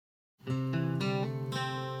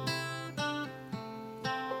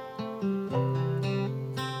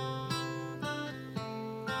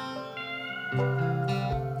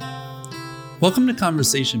Welcome to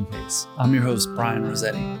Conversation Pace. I'm your host, Brian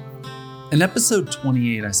Rossetti. In episode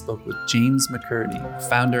 28, I spoke with James McCurdy,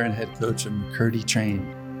 founder and head coach of McCurdy Trained.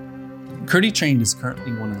 McCurdy Trained is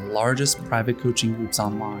currently one of the largest private coaching groups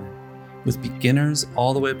online, with beginners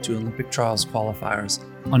all the way up to Olympic trials qualifiers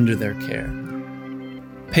under their care.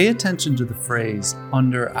 Pay attention to the phrase,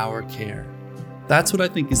 under our care. That's what I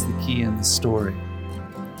think is the key in this story.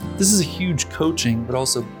 This is a huge coaching, but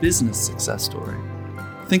also business success story.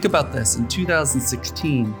 Think about this. In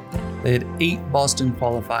 2016, they had 8 Boston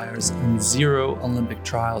qualifiers and 0 Olympic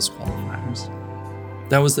trials qualifiers.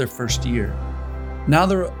 That was their first year. Now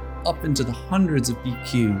they're up into the hundreds of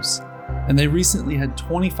BQs, and they recently had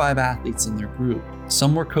 25 athletes in their group.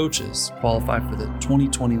 Some were coaches, qualified for the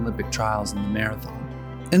 2020 Olympic trials and the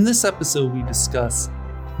marathon. In this episode, we discuss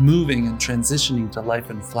moving and transitioning to life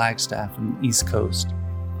in Flagstaff on the East Coast,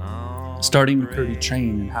 starting McCurdy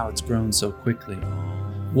Trained and how it's grown so quickly,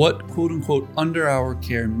 what quote-unquote under our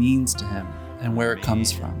care means to him and where it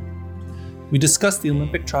comes from. We discuss the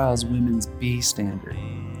Olympic trials women's B standard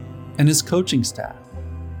and his coaching staff,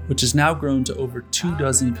 which has now grown to over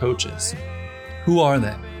 24 coaches. Who are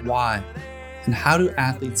they? Why? And how do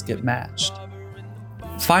athletes get matched?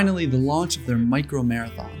 Finally, the launch of their micro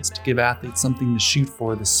marathons to give athletes something to shoot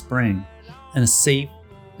for this spring and a safe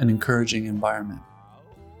and encouraging environment.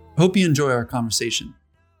 I hope you enjoy our conversation.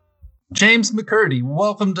 James McCurdy,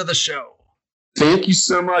 welcome to the show. Thank you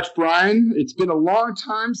so much, Brian. It's been a long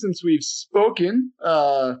time since we've spoken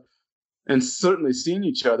and certainly seen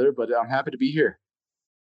each other, but I'm happy to be here.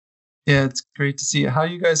 Yeah, it's great to see you. How are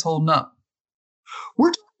you guys holding up?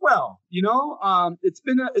 We're doing well. It's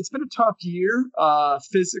been a tough year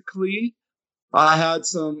physically. I had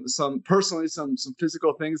some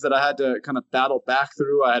physical things that I had to kind of battle back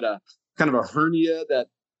through. I had a kind of a hernia that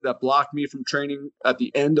blocked me from training at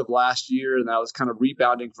the end of last year, and I was kind of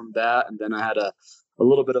rebounding from that. And then I had a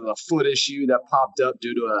little bit of a foot issue that popped up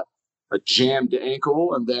due to a jammed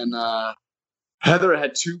ankle. And then Heather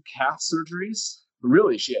had 2 calf surgeries.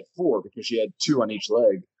 Really, she had 4 because she had 2 on each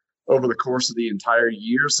leg over the course of the entire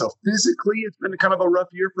year. So physically, it's been kind of a rough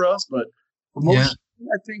year for us, but emotionally,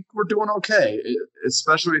 I think we're doing okay,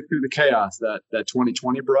 especially through the chaos that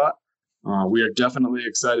 2020 brought. We are definitely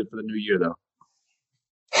excited for the new year, though.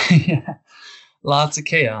 Yeah, lots of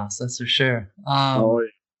chaos, that's for sure.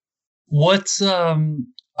 When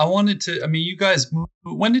did you guys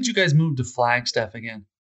move to Flagstaff again?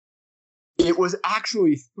 It was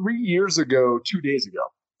actually 3 years ago, 2 days ago.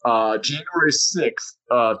 January 6th,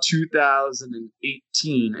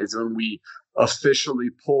 2018 is when we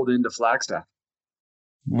officially pulled into Flagstaff.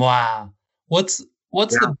 Wow. What's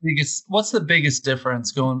the biggest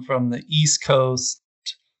difference going from the East Coast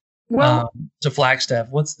to Flagstaff?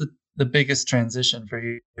 What's the biggest transition for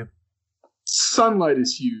you? Sunlight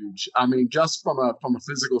is huge. I mean, just from a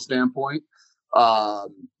physical standpoint,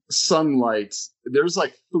 sunlight, there's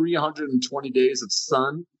like 320 days of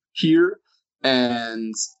sun here,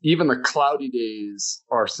 and even the cloudy days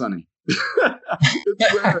are sunny.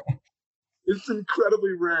 It's rare. It's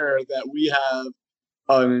incredibly rare that we have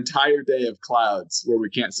an entire day of clouds where we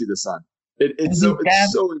can't see the sun. It's so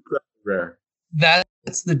incredibly rare.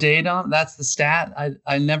 That's the data. That's the stat.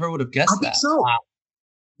 I never would have guessed that. I think so. Wow.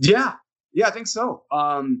 Yeah, I think so.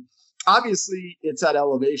 Obviously, it's at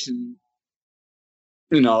elevation.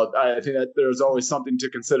 I think that there's always something to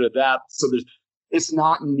consider that. So it's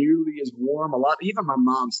not nearly as warm. Even my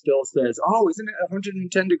mom still says, "Oh, isn't it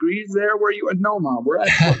 110 degrees there where you are?" No, Mom, we're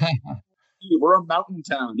a mountain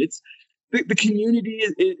town. It's the community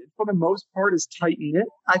is for the most part is tight knit,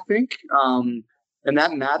 I think, and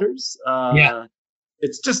that matters.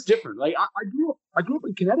 It's just different. Like I grew up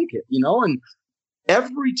in Connecticut, and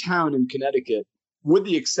every town in Connecticut, with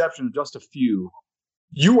the exception of just a few,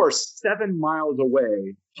 you are 7 miles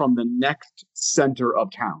away from the next center of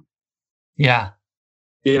town. Yeah.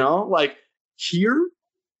 Like here,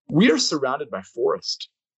 we are surrounded by forest.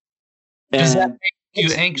 Does that make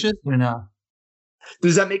you anxious or no?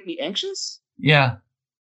 Does that make me anxious? Yeah.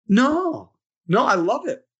 No, I love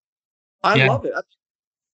it. I love it.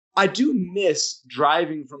 I do miss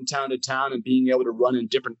driving from town to town and being able to run in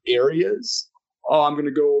different areas. Oh, I'm going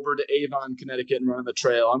to go over to Avon, Connecticut and run on the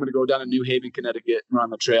trail. I'm going to go down to New Haven, Connecticut and run on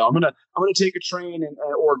the trail. I'm going to take a train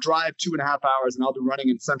or drive 2.5 hours and I'll be running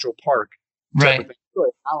in Central Park. Right. For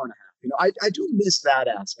an hour and a half. I do miss that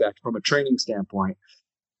aspect from a training standpoint,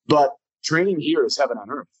 but training here is heaven on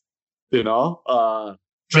earth.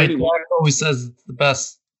 Training always says it's the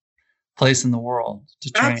best place in the world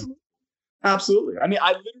to train. Absolutely. I mean,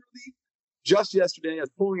 I literally just yesterday I was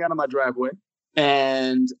pulling out of my driveway,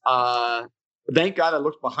 and thank God I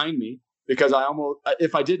looked behind me because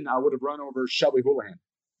if I didn't, I would have run over Shelby Houlihan.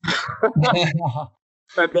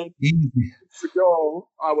 And then weeks ago,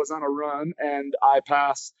 I was on a run and I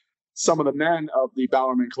passed some of the men of the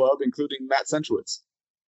Bowerman Club, including Matt Centrowitz.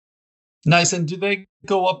 Nice. And do they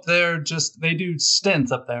go up there? They do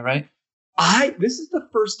stints up there, right? This is the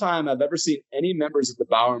first time I've ever seen any members of the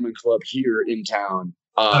Bowerman Club here in town.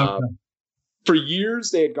 Okay. For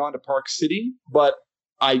years, they had gone to Park City, but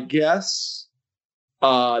I guess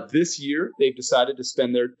this year they've decided to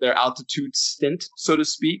spend their altitude stint, so to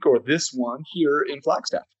speak, or this one here in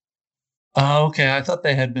Flagstaff. Oh, okay. I thought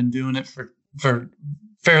they had been doing it for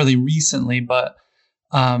fairly recently, but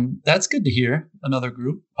that's good to hear. Another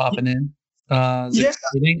group popping in. Is it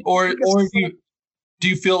exciting? Or do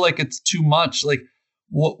you feel like it's too much? Like,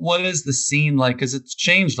 what is the scene like? Because it's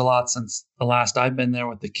changed a lot since the last I've been there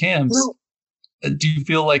with the camps. Well, do you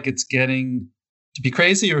feel like it's getting to be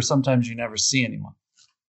crazy, or sometimes you never see anyone?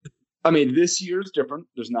 I mean, this year is different.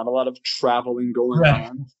 There's not a lot of traveling going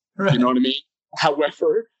on. Right. You know what I mean?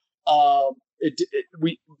 However,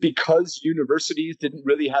 because universities didn't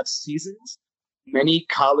really have seasons, many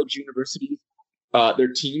college universities,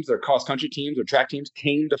 their cross country teams or track teams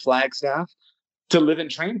came to Flagstaff to live and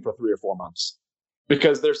train for 3 or 4 months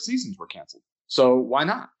because their seasons were canceled. So why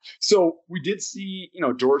not? So we did see,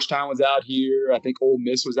 Georgetown was out here. I think Ole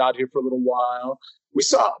Miss was out here for a little while. We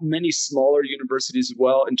saw many smaller universities as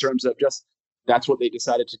well in terms of just that's what they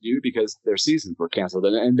decided to do because their seasons were canceled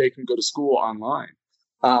and they can go to school online.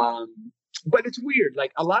 But it's weird.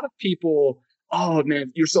 Like a lot of people, oh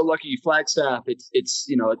man, you're so lucky, Flagstaff. It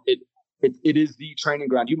is the training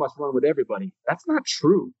ground. You must run with everybody. That's not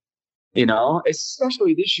true,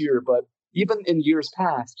 especially this year. But even in years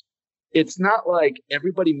past, it's not like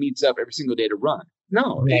everybody meets up every single day to run.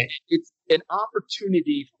 No, right. It's an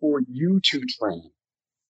opportunity for you to train,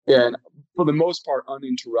 and for the most part,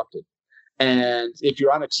 uninterrupted. And if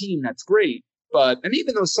you're on a team, that's great. And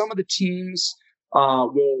even though some of the teams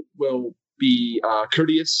will be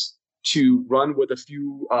courteous to run with a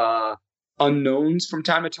few unknowns from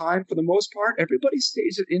time to time, for the most part, everybody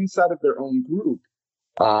stays inside of their own group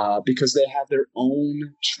because they have their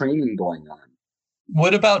own training going on.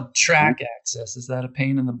 What about track access? Is that a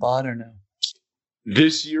pain in the butt or no?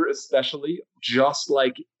 This year especially, just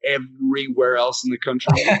like everywhere else in the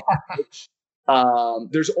country,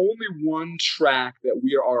 there's only one track that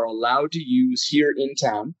we are allowed to use here in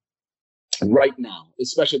town right now,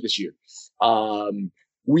 especially this year.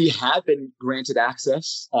 We have been granted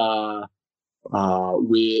access to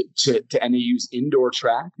NAU's indoor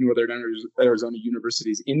track, Northern Arizona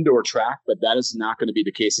University's indoor track, but that is not going to be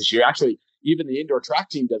the case this year. Actually, even the indoor track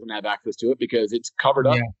team doesn't have access to it because it's covered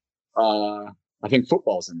up. Yeah. I think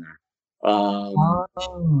football's in there.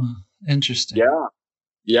 Interesting.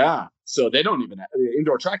 Yeah. So they don't even the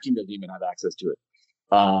indoor track team doesn't even have access to it.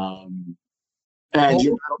 And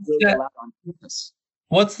you're not really allowed on campus.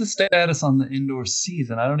 What's the status on the indoor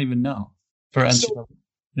season? I don't even know for NCAA.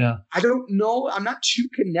 Yeah. I don't know. I'm not too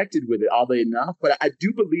connected with it, oddly enough, but I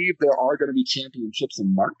do believe there are going to be championships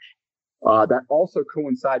in March that also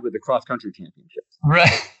coincide with the cross-country championships.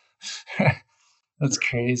 Right. That's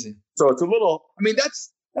crazy. So it's a little,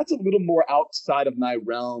 that's a little more outside of my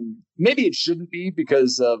realm. Maybe it shouldn't be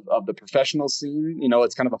because of the professional scene.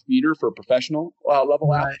 It's kind of a feeder for professional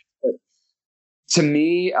level athletes. But to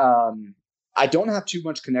me, I don't have too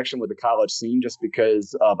much connection with the college scene just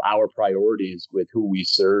because of our priorities with who we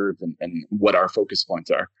serve and what our focus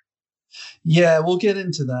points are. Yeah, we'll get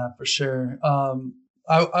into that for sure.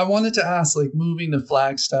 I wanted to ask, like, moving to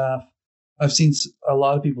Flagstaff, I've seen a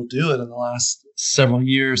lot of people do it in the last several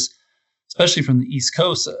years, especially from the East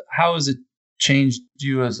Coast. How has it changed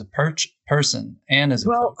you as a person and as a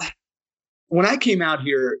coach? When I came out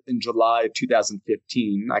here in July of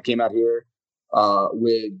 2015, I came out here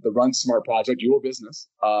with the Run Smart Project, your business,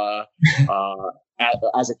 as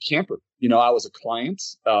a camper. I was a client,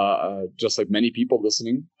 just like many people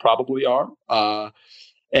listening probably are.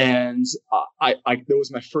 And that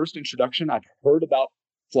was my first introduction. I've heard about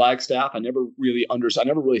Flagstaff. I never really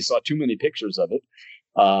saw too many pictures of it.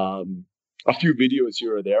 A few videos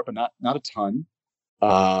here or there, but not a ton.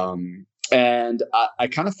 And I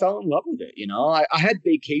kind of fell in love with it. I had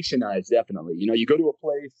vacation eyes, definitely. You go to a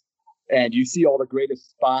place and you see all the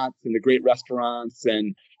greatest spots and the great restaurants,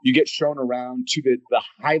 and you get shown around to the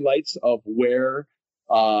highlights of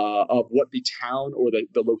of what the town or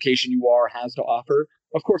the location you are has to offer.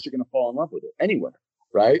 Of course, you're going to fall in love with it anywhere,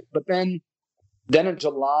 right? But then in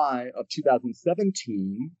July of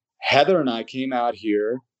 2017, Heather and I came out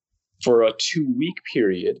here for a 2-week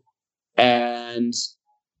period and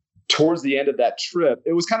towards the end of that trip,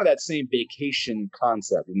 it was kind of that same vacation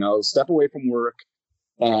concept, step away from work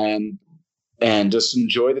and just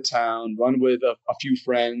enjoy the town, run with a few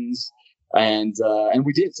friends. And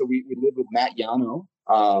we did. So we lived with Matt Yano,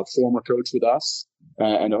 former coach with us,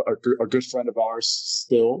 and a good friend of ours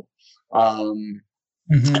still. And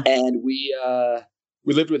we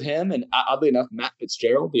lived with him, and oddly enough, Matt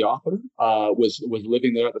Fitzgerald, the author, was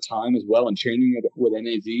living there at the time as well and training with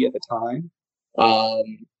NAZ at the time.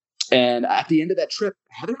 And at the end of that trip,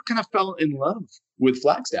 Heather kind of fell in love with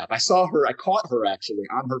Flagstaff. I caught her actually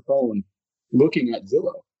on her phone looking at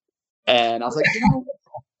Zillow. And I was like,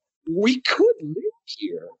 we could live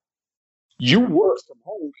here. You work from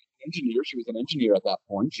home. Engineer. She was an engineer at that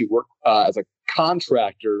point. She worked as a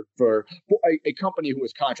contractor for a company who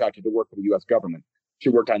was contracted to work for the U.S. government. She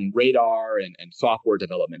worked on radar and software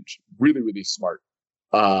development. Really, really smart,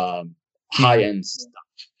 high-end stuff.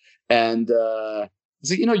 And I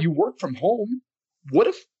was like, you work from home. What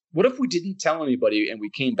if we didn't tell anybody and we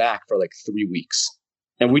came back for like 3 weeks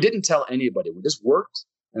and we didn't tell anybody? We just worked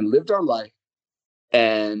and lived our life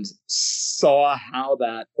and saw how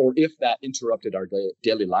that, or if that interrupted our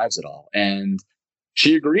daily lives at all. And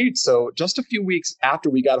she agreed. So just a few weeks after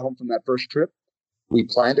we got home from that first trip, we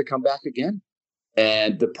planned to come back again.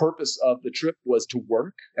 And the purpose of the trip was to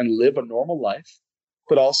work and live a normal life,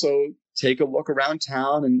 but also take a look around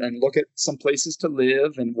town and look at some places to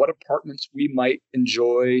live and what apartments we might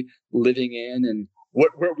enjoy living in and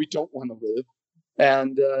where we don't want to live.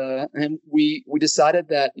 And we decided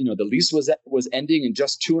that, the lease was ending in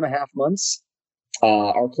just 2.5 months.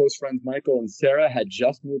 Our close friends, Michael and Sarah, had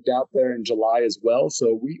just moved out there in July as well.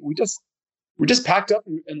 So we just packed up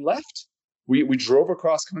and left. We drove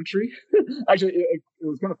across country. Actually, it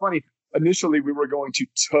was kind of funny. Initially, we were going to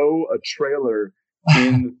tow a trailer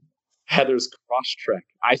in Heather's Crosstrek.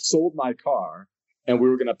 I sold my car and we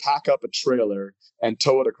were going to pack up a trailer and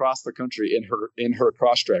tow it across the country in her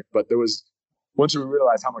Crosstrek. But once we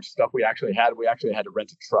realized how much stuff we actually had to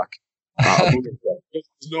rent a truck. A moving truck. There's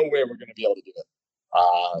no way we're going to be able to do it.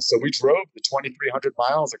 So we drove the 2,300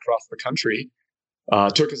 miles across the country.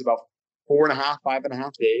 Took us about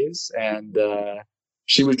 5.5 days. And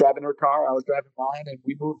she was driving her car, I was driving mine, and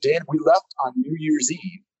we moved in. We left on New Year's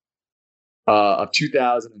Eve of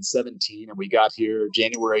 2017, and we got here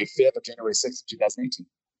January 5th or January 6th, 2018.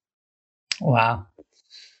 Wow.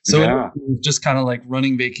 So it was just kind of like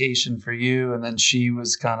running vacation for you, and then she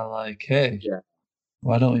was kind of like, hey,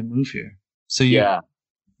 why don't we move here? So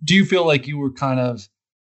do you feel like you were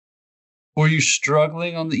were you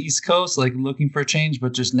struggling on the East Coast, like looking for a change,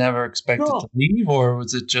 but just never expected to leave? Or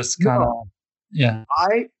was it just kind of,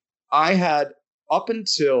 I had up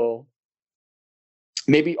until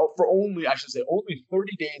maybe only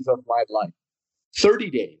 30 days of my life, 30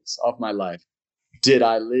 days of my life did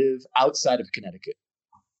I live outside of Connecticut.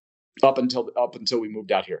 Up until we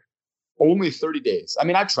moved out here, only 30 days. I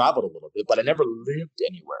mean, I traveled a little bit, but I never lived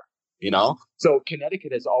anywhere, So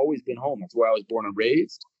Connecticut has always been home. That's where I was born and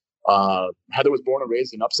raised. Heather was born and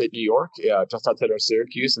raised in upstate New York, just outside of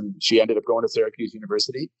Syracuse, and she ended up going to Syracuse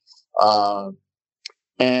University.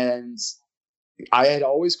 And I had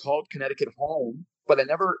always called Connecticut home, but I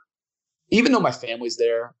never, even though my family's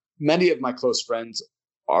there, many of my close friends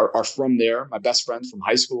are from there. My best friends from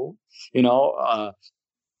high school,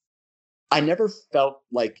 I never felt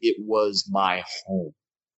like it was my home,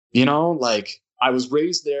 like I was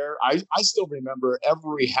raised there. I still remember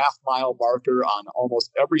every half-mile marker on almost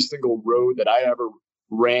every single road that I ever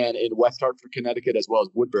ran in West Hartford, Connecticut, as well as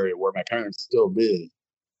Woodbury, where my parents still live.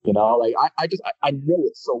 Like I know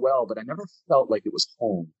it so well, but I never felt like it was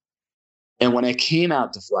home. And when I came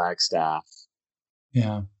out to Flagstaff,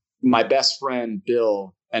 my best friend,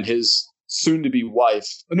 Bill, and his soon-to-be wife,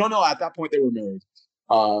 at that point they were married.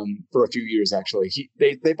 For a few years, actually,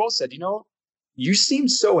 they both said, you seem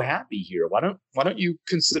so happy here. Why don't you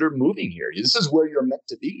consider moving here? This is where you're meant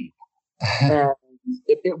to be. And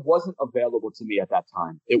it wasn't available to me at that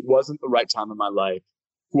time. It wasn't the right time in my life.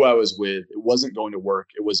 Who I was with, it wasn't going to work.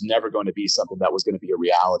 It was never going to be something that was going to be a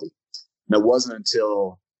reality. And it wasn't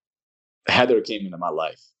until Heather came into my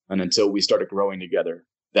life and until we started growing together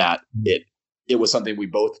that it was something we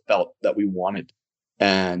both felt that we wanted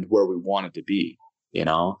and where we wanted to be.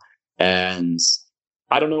 And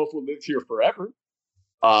I don't know if we'll live here forever,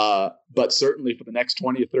 but certainly for the next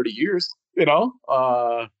 20 or 30 years, you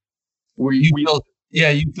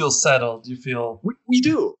feel settled. You feel we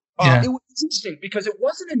do. It was interesting because it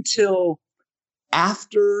wasn't until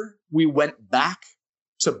after we went back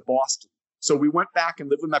to Boston. So we went back and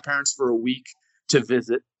lived with my parents for a week to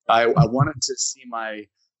visit. I wanted to see my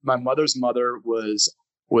mother's mother was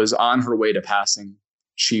on her way to passing.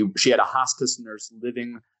 She had a hospice nurse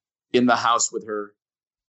living in the house with her,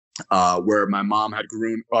 where my mom had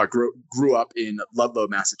grew up in Ludlow,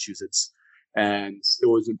 Massachusetts. And it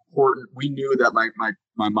was important. We knew that my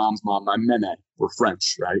mom's mom, my meme, were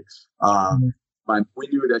French, right? We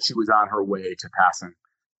knew that she was on her way to passing.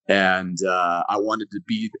 And I wanted to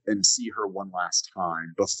be and see her one last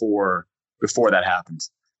time before that happened.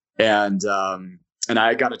 And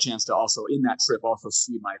I got a chance to also, in that trip, also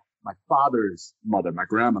see my father's mother, my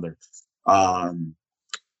grandmother,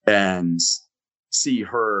 and see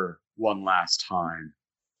her one last time.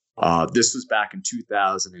 This was back in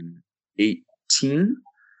 2018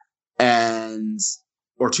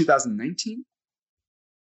 or 2019.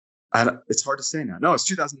 It's hard to say now. No, it's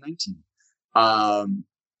 2019.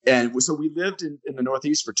 And so we lived in the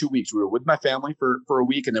Northeast for 2 weeks. We were with my family for a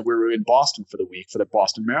week, and then we were in Boston for the week for the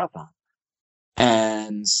Boston Marathon.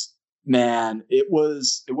 And man, it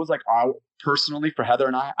was like personally for Heather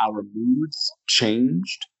and I, our moods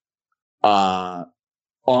changed.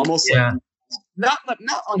 Almost like not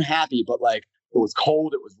unhappy, but like it was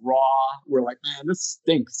cold, it was raw. We're like, man, this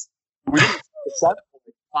stinks. We didn't set for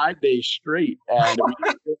like 5 days straight, and we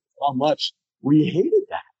didn't feel so much. We hated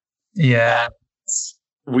that. Yeah.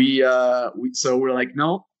 So we're like,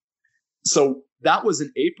 no. So that was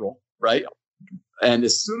in April, right? And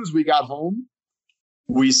as soon as we got home,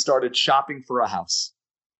 we started shopping for a house.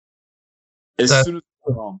 As soon as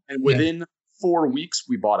we got home, and within 4 weeks,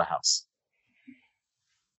 we bought a house.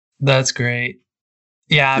 That's great.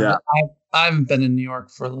 Yeah. I haven't been in New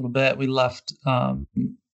York for a little bit. We left,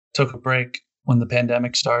 took a break when the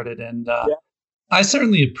pandemic started, and I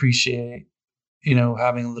certainly appreciate,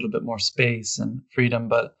 having a little bit more space and freedom,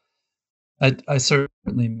 but I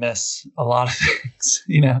certainly miss a lot of things,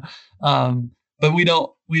 but we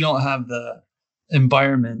don't have the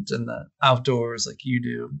environment and the outdoors like you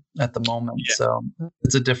do at the moment. Yeah. So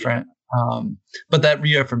it's a different, but that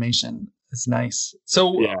reaffirmation is nice.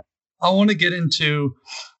 So I want to get into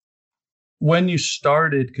when you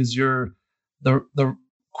started, because the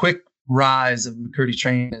quick rise of McCurdy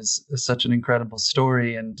Train is such an incredible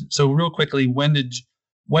story. And so real quickly, when did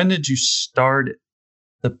you start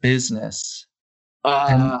the business?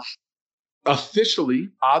 Officially,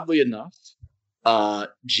 oddly enough,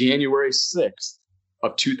 January 6th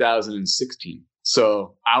of 2016.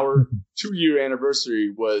 So our 2-year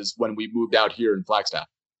anniversary was when we moved out here in Flagstaff.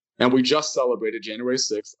 And we just celebrated January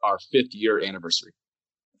 6th, our 5th year anniversary.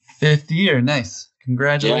 5th year. Nice.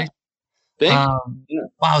 Congratulations. Yeah. Thank you.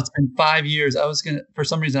 Wow. It's been 5 years. For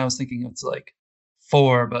some reason, I was thinking it's like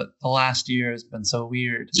 4, but the last year has been so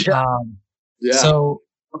weird. Yeah. So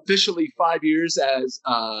officially 5 years as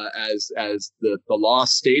the law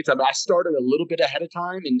states. I mean, I started a little bit ahead of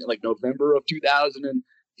time in like November of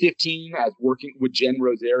 2015 as working with Jen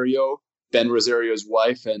Rosario, Ben Rosario's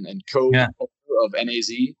wife and co-owner of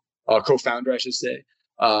NAZ, co-founder, I should say.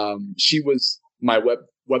 She was my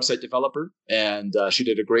website developer, and she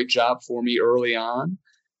did a great job for me early on,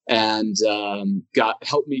 and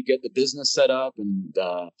helped me get the business set up and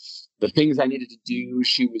the things I needed to do.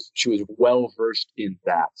 She was well versed in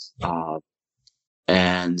that,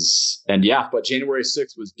 but January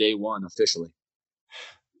 6th was day one officially.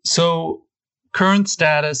 So current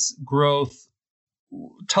status, growth.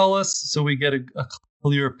 Tell us so we get a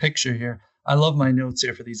clearer picture here. I love my notes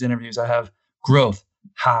here for these interviews. I have growth.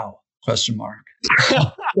 How? ?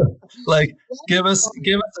 Like, give us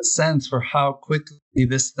a sense for how quickly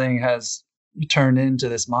this thing has turned into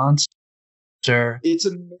this monster. It's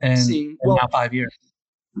amazing. In now 5 years.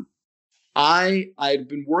 I'd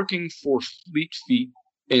been working for Fleet Feet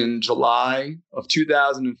in July of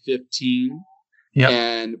 2015.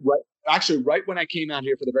 And right when I came out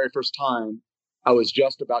here for the very first time, I was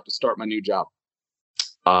just about to start my new job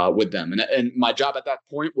with them. And my job at that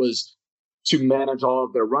point was to manage all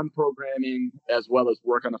of their run programming as well as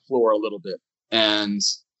work on the floor a little bit. And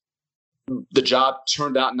the job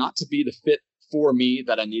turned out not to be the fit for me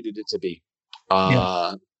that I needed it to be.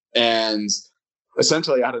 And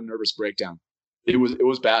essentially I had a nervous breakdown. It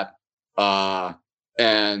was bad.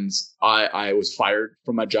 And I was fired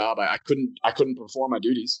from my job. I couldn't perform my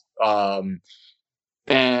duties. And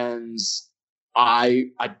I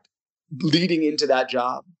leading into that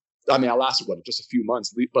job, I mean, I lasted just a few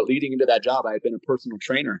months, but leading into that job, I had been a personal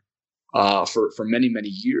trainer for many, many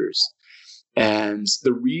years. And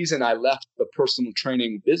the reason I left the personal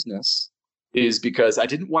training business is because I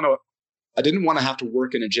didn't want to have to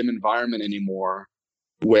work in a gym environment anymore,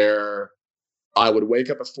 where I would wake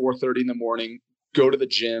up at 4:30 in the morning, go to the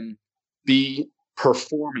gym, be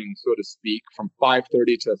performing, so to speak, from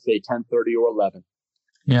 5:30 to say 10:30 or 11.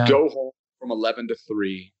 Go home from 11 to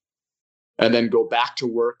 3. and then go back to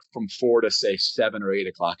work from 4 to say 7 or 8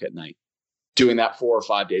 o'clock at night, doing that 4 or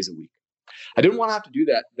 5 days a week. I didn't want to have to do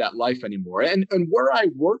that life anymore. And where I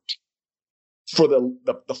worked for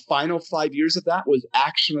the final 5 years of that was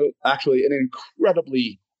actually an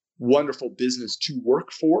incredibly wonderful business to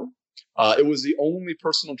work for. It was the only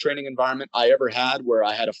personal training environment I ever had where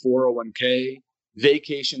I had a 401k,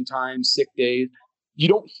 vacation time, sick days. You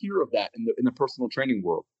don't hear of that in the personal training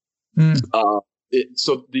world.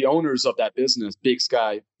 So the owners of that business, Big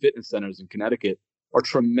Sky Fitness Centers in Connecticut, are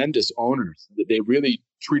tremendous owners. They really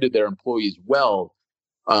treated their employees well.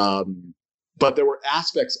 But there were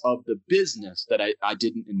aspects of the business that I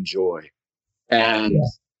didn't enjoy. And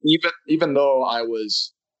even though I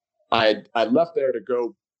left there to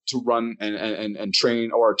go to run and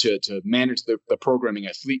train or to manage the programming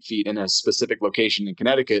at Fleet Feet in a specific location in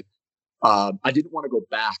Connecticut, I didn't want to go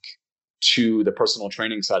back to the personal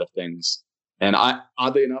training side of things. And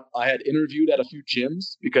oddly enough, I had interviewed at a few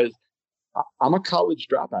gyms because I'm a college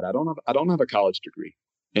dropout. I don't have a college degree.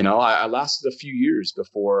 I lasted a few years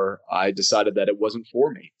before I decided that it wasn't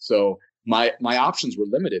for me. So my options were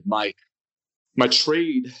limited. My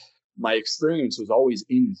trade, my experience was always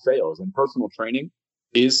in sales, and personal training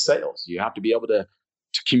is sales. You have to be able to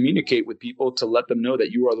communicate with people to let them know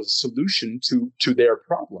that you are the solution to their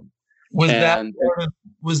problem. Was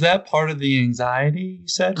that part of the anxiety you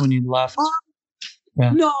said when you left?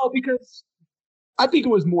 No, because I think it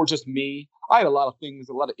was more just me. I had a lot of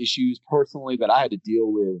issues personally that I had to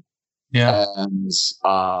deal with. Yeah. And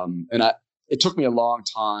it took me a long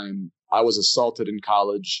time. I was assaulted in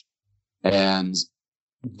college, and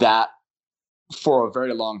that for a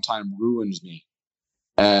very long time ruined me.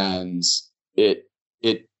 And it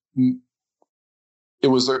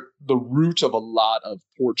was the root of a lot of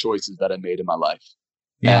poor choices that I made in my life.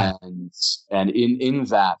 Yeah. And in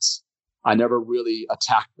that, I never really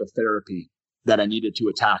attacked the therapy that I needed to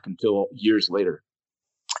attack until years later.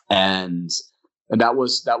 And that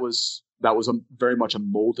was very much a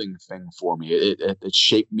molding thing for me. It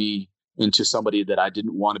shaped me into somebody that I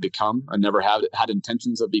didn't want to become. I never had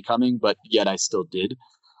intentions of becoming, but yet I still did.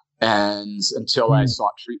 And until I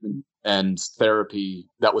sought treatment and therapy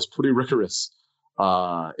that was pretty rigorous,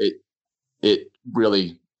 it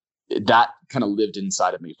really, that kind of lived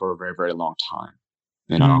inside of me for a very, very long time,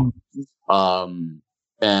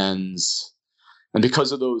 and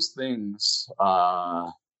because of those things,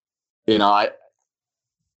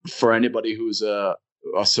 for anybody who's a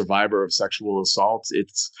survivor of sexual assault,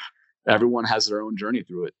 everyone has their own journey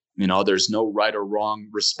through it. There's no right or wrong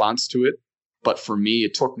response to it. But for me,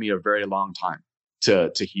 it took me a very long time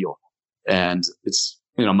to heal. And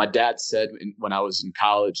my dad said when I was in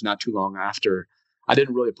college, not too long after, I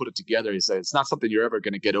didn't really put it together. He said, it's not something you're ever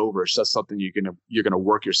going to get over. It's just something you're going to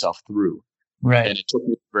work yourself through. Right. And it took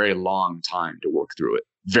me a very long time to work through it.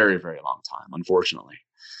 Very, very long time, unfortunately.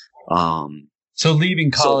 So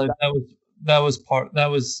leaving college, that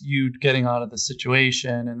was you getting out of the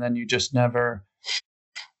situation, and then you just never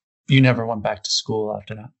went back to school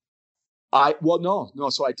after that. No.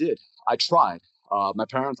 So I did. I tried. My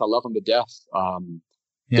parents, I love them to death.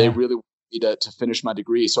 They really wanted me to finish my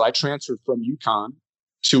degree. So I transferred from UConn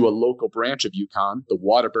to a local branch of UConn, the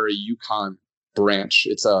Waterbury UConn branch.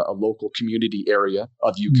 It's a local community area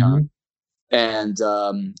of UConn. Mm-hmm. And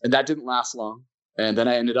that didn't last long. And then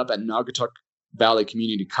I ended up at Naugatuck Valley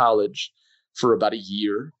Community College for about a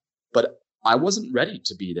year, but I wasn't ready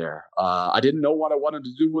to be there. I didn't know what I wanted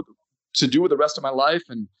to do with the rest of my life.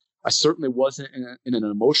 And I certainly wasn't in an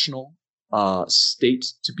emotional state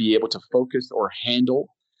to be able to focus or handle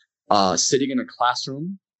sitting in a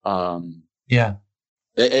classroom. I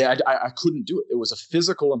couldn't do it. It was a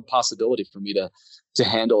physical impossibility for me to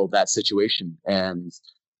handle that situation. And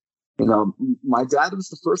my dad was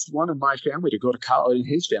the first one in my family to go to college, in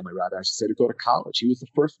his family rather, I should say, to go to college. He was the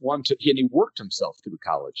first one and he worked himself through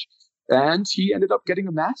college, and he ended up getting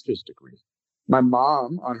a master's degree. My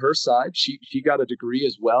mom, on her side, she got a degree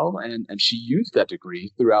as well, and she used that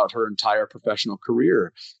degree throughout her entire professional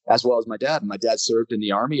career, as well as my dad. And my dad served in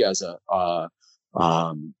the Army as a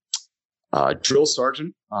drill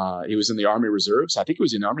sergeant. He was in the Army Reserves. I think he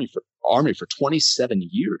was in the Army for 27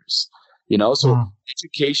 years. So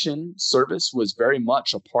education, service was very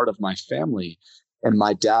much a part of my family, and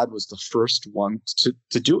my dad was the first one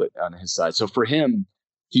to do it on his side. So for him,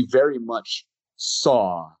 he very much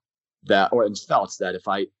saw that, or felt that if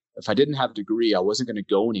I didn't have a degree, I wasn't going to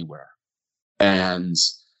go anywhere. And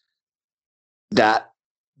that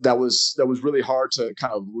was really hard to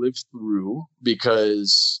kind of live through,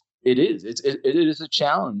 because it is a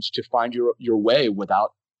challenge to find your way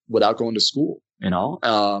without going to school. You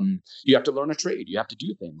have to learn a trade. You have to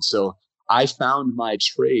do things. So I found my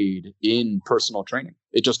trade in personal training.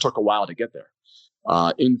 It just took a while to get there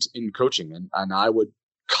in coaching. And I would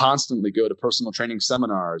constantly go to personal training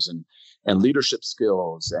seminars and leadership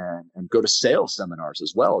skills and go to sales seminars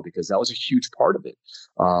as well, because that was a huge part of it.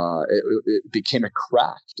 It became a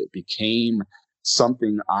craft. It became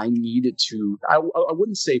something I needed to, I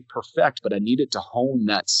wouldn't say perfect, but I needed to hone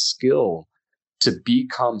that skill to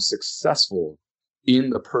become successful in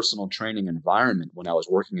the personal training environment when I was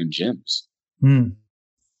working in gyms. Do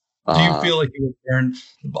you feel like you would burn,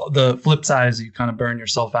 the flip side is you kind of burn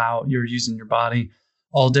yourself out? You're using your body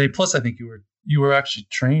all day. Plus, I think you were actually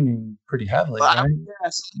training pretty heavily, right?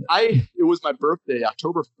 Yes. It was my birthday,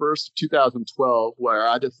 October 1st, 2012, where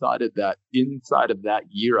I decided that inside of that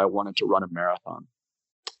year, I wanted to run a marathon.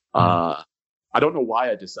 I don't know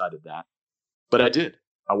why I decided that, but I did.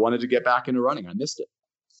 I wanted to get back into running. I missed it.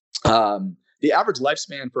 The average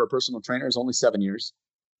lifespan for a personal trainer is only 7 years.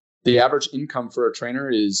 The average income for a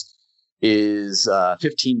trainer is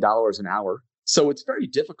 $15 an hour. So it's very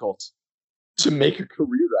difficult to make a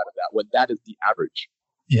career out of that when that is the average.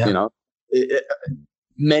 Yeah. You know,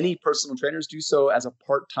 many personal trainers do so as a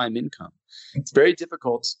part-time income. It's very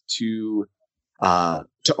difficult to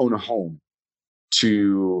own a home,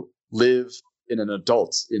 to live in an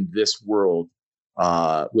adult in this world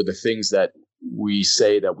with the things that we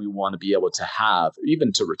say that we want to be able to have,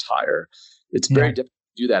 even to retire. It's very difficult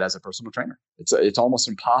to do that as a personal trainer. It's almost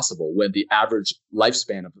impossible when the average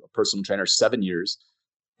lifespan of a personal trainer is 7 years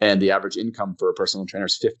and the average income for a personal trainer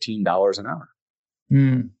is $15 an hour.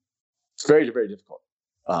 It's very, very difficult.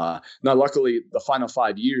 Now, luckily, the final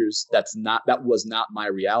 5 years, that was not my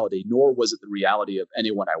reality, nor was it the reality of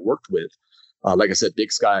anyone I worked with. Like I said,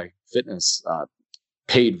 Big Sky Fitness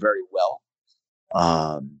paid very well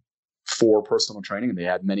for personal training, and they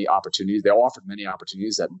had many opportunities. They offered many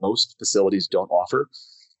opportunities that most facilities don't offer,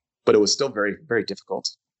 but it was still very, very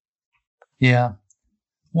difficult. Yeah.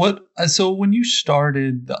 So when you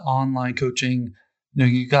started the online coaching,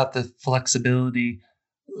 you got the flexibility.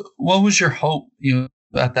 What was your hope,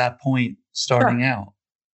 at that point starting out?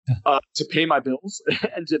 To pay my bills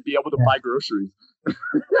and to be able to buy groceries.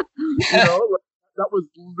 That was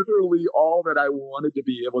literally all that I wanted to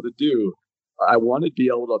be able to do. I wanted to be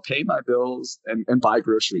able to pay my bills and buy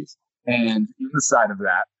groceries. And inside of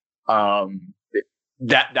that,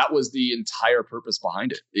 that was the entire purpose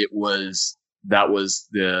behind it. That was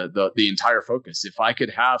the entire focus. If I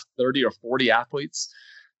could have 30 or 40 athletes,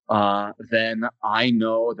 then I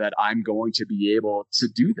know that I'm going to be able to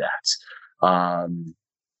do that.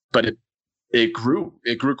 But it grew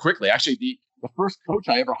quickly. Actually, the first coach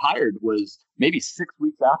I ever hired was maybe 6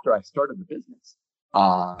 weeks after I started the business.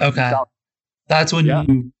 Okay. That's when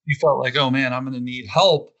you felt like, oh man, I'm going to need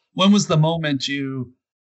help. When was the moment you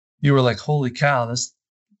were like, holy cow, this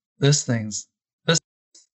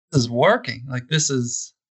is working. Like this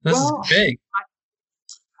is big.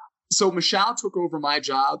 So Michelle took over my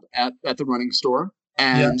job at the running store,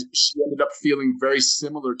 and she ended up feeling very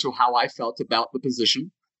similar to how I felt about the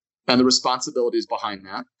position and the responsibilities behind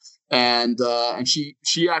that. And she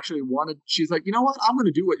actually she's like, you know what, I'm going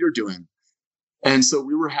to do what you're doing. And so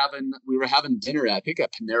we were having dinner, I think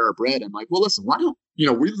at Panera Bread. I'm like, well, listen, why don't,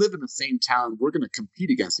 we live in the same town. We're going to compete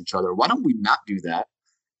against each other. Why don't we not do that?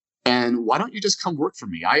 And why don't you just come work for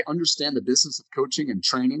me? I understand the business of coaching and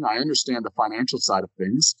training. I understand the financial side of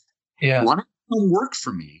things. Yeah. Why don't you come work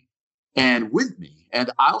for me and with me? And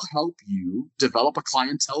I'll help you develop a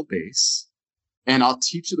clientele base, and I'll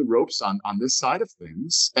teach you the ropes on this side of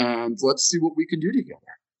things. And let's see what we can do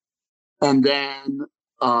together. And then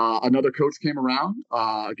another coach came around,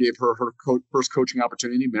 gave her first coaching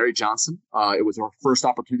opportunity, Mary Johnson. It was her first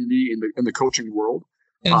opportunity in the coaching world.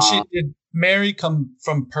 And did Mary come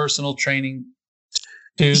from personal training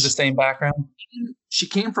to the same background? She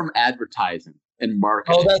came from advertising and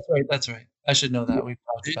marketing. Oh, that's right. I should know that. We've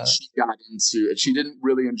talked about it. She got into it. She didn't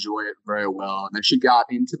really enjoy it very well. And then she got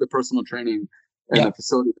into the personal training in the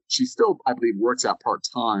facility. She still, I believe, works out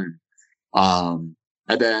part-time. And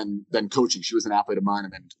then coaching. She was an athlete of mine,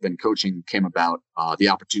 and then coaching came about, the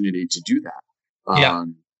opportunity to do that.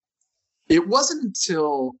 It wasn't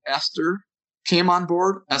until Esther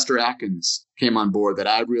Atkins came on board, that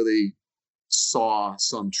I really saw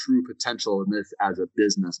some true potential in this as a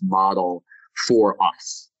business model for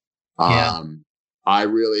us. I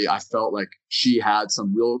felt like she had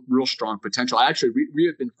some real strong potential. We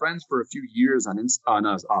had been friends for a few years on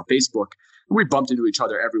Facebook. And we bumped into each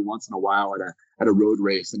other every once in a while at a road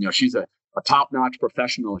race. And, she's a top-notch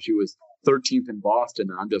professional. She was 13th in Boston,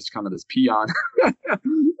 and I'm just kind of this peon. And,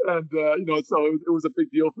 so it was a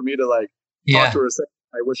big deal for me to talk to her, say,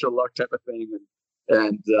 I wish her luck type of thing.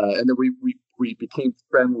 And then we became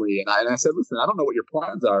friendly. And I said, listen, I don't know what your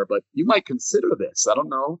plans are, but you might consider this. I don't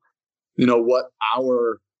know, what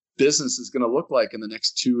our business is going to look like in the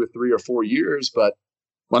next 2 or 3 or 4 years, but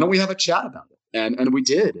why don't we have a chat about it? And we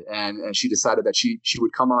did. And she decided that she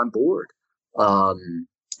would come on board. And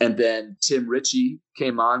then Tim Ritchie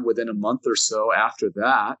came on within a month or so after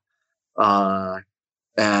that.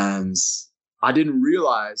 And I didn't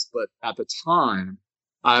realize, but at the time,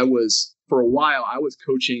 for a while, I was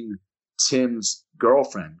coaching Tim's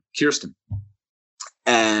girlfriend, Kirsten.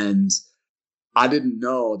 And I didn't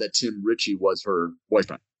know that Tim Ritchie was her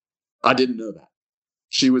boyfriend. I didn't know that.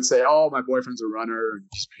 She would say, oh, my boyfriend's a runner.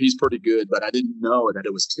 He's pretty good. But I didn't know that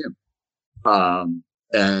it was Tim.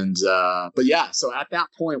 But yeah, so at that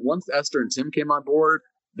point, once Esther and Tim came on board,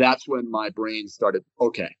 that's when my brain started,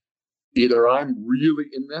 okay, either I'm really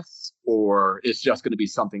in this or it's just going to be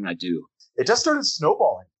something I do. It just started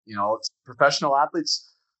snowballing. Professional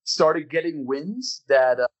athletes started getting wins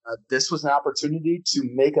that this was an opportunity to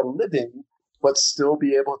make a living, but still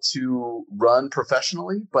be able to run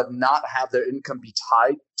professionally, but not have their income be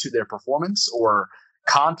tied to their performance or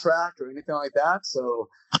contract or anything like that. So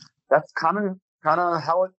that's kind of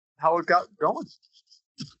how it got going.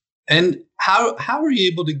 And how were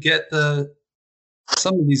you able to get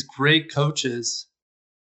some of these great coaches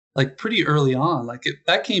like pretty early on? Like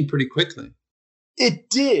that came pretty quickly. It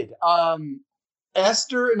did.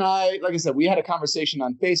 Esther and I, like I said, we had a conversation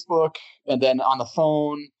on Facebook and then on the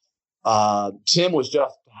phone. Tim was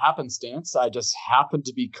just happenstance. I just happened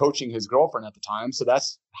to be coaching his girlfriend at the time. So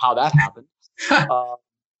that's how that happened. That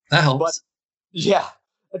helps. But yeah.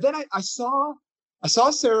 And then I saw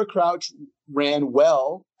Sarah Crouch ran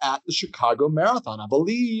well at the Chicago Marathon. I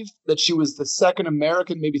believe that she was the second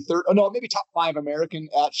American, maybe top 5 American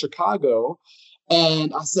at Chicago.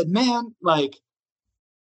 And I said, man, like,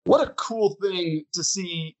 what a cool thing to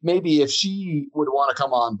see, maybe if she would want to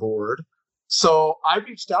come on board. So I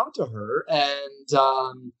reached out to her,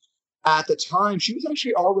 and at the time, she was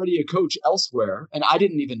actually already a coach elsewhere, and I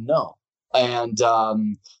didn't even know. And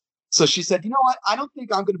so she said, you know what, I don't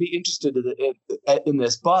think I'm going to be interested in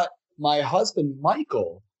this, but my husband,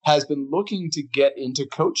 Michael, has been looking to get into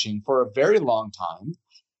coaching for a very long time.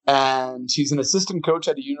 And he's an assistant coach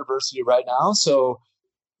at a university right now. So,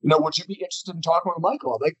 would you be interested in talking with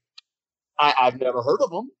Michael? I'm like, I've never heard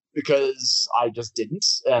of him because I just didn't.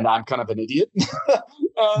 And I'm kind of an idiot.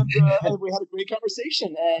 and we had a great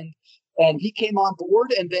conversation. And he came on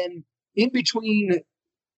board. And then in between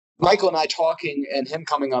Michael and I talking and him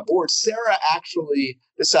coming on board, Sarah actually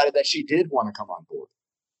decided that she did want to come on board.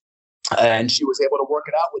 And she was able to work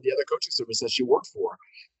it out with the other coaching service that she worked for.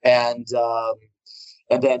 And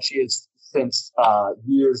then she has since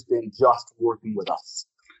years been just working with us.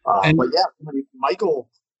 But yeah, Michael,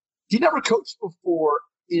 he never coached before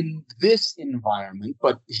in this environment,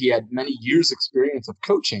 but he had many years experience of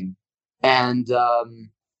coaching. And he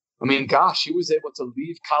was able to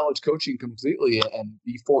leave college coaching completely and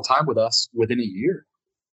be full-time with us within a year.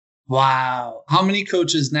 Wow. How many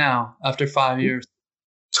coaches now after 5 years?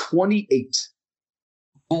 28.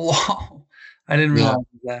 Wow. I didn't realize it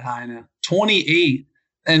was that high now. 28.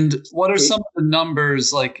 And what are some of the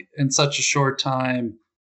numbers, like in such a short time?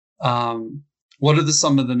 What are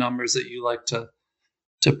some of the numbers that you like to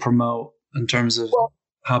promote in terms of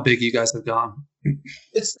how big you guys have gone?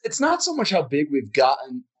 It's not so much how big we've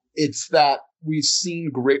gotten. It's that we've seen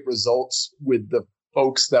great results with the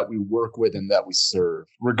folks that we work with and that we serve,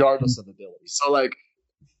 regardless of ability. So like,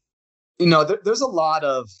 there's a lot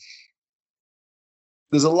of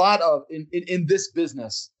in this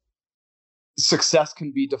business, success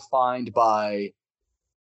can be defined by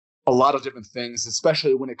a lot of different things,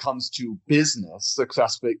 especially when it comes to business.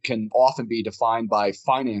 Success can often be defined by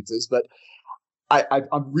finances, but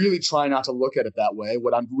I'm really trying not to look at it that way.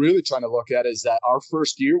 What I'm really trying to look at is that our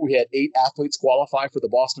first year, we had 8 athletes qualify for the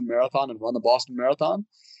Boston Marathon and run the Boston Marathon.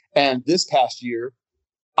 And this past year,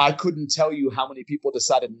 I couldn't tell you how many people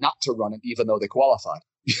decided not to run it, even though they qualified.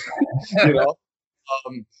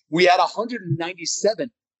 We had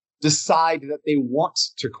 197 decide that they want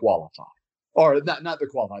to qualify, or not to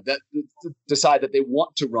qualify, that decide that they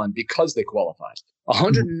want to run because they qualified.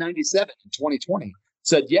 197 in 2020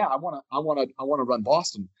 said, "Yeah, I want to run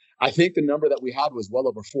Boston." I think the number that we had was well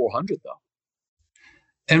over 400, though.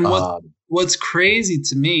 And what's crazy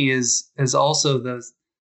to me is also the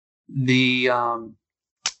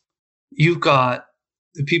you've got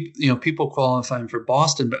the people qualifying for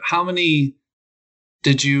Boston, but how many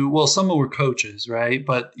did you? Well, some were coaches, right?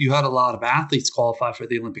 But you had a lot of athletes qualify for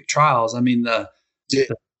the Olympic trials. I mean, the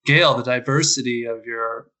scale, the diversity of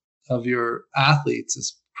your athletes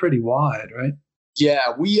is pretty wide, right?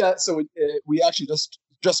 Yeah, we actually just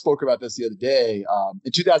spoke about this the other day.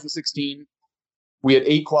 In 2016, we had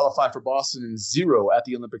 8 qualify for Boston and 0 at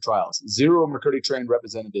the Olympic trials. 0 McCurdy trained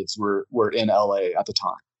representatives were in LA at the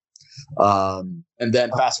time. And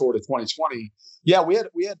then fast forward to 2020, yeah, we had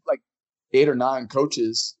like 8 or 9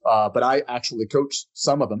 coaches, but I actually coached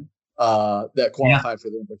some of them that qualified for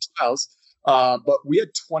the Olympic trials. But we had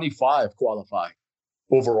 25 qualify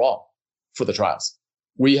overall for the trials.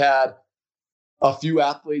 We had a few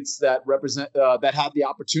athletes that had the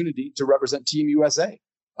opportunity to represent Team USA,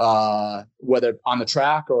 whether on the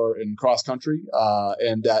track or in cross country,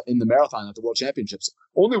 and in the marathon at the World Championships.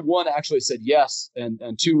 Only 1 actually said yes,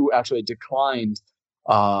 and 2 actually declined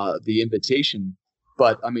the invitation.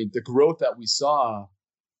 But I mean, the growth that we saw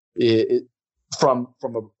from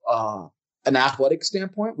an athletic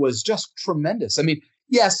standpoint was just tremendous. I mean,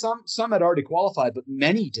 yeah, some had already qualified, but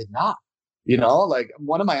many did not. You know, like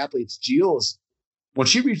one of my athletes, Gilles, when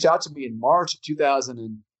she reached out to me in March of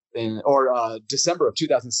December of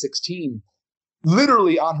 2016,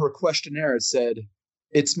 literally on her questionnaire it said,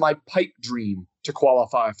 "It's my pipe dream to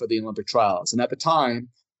qualify for the Olympic trials." And at the time,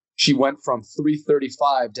 she went from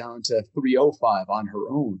 335 down to 305 on her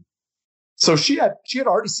own. So she had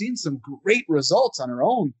already seen some great results on her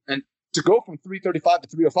own, and to go from 335 to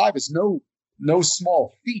 305 is no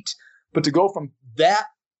small feat. But to go from that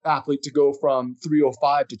athlete to go from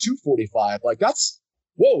 305 to 245, like that's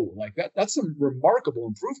some remarkable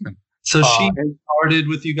improvement. So she started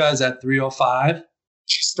with you guys at 305.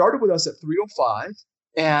 She started with us at 305,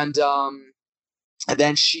 and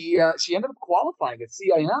then she ended up qualifying at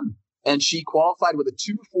CIM, and she qualified with a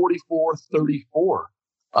 244.34.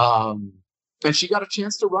 And she got a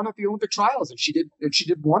chance to run at the Olympic trials, and she did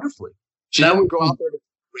wonderfully. She didn't go out there to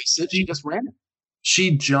race it; she just ran it.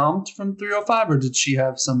 She jumped from 305, or did she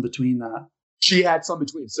have some between that? She had some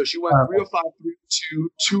between. So she went 305,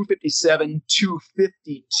 302, 257,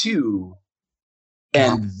 252,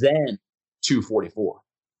 and then 244.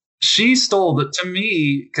 She stole it to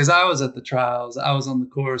me because I was at the trials. I was on the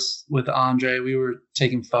course with Andre. We were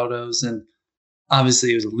taking photos, and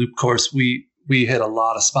obviously it was a loop course. We hit a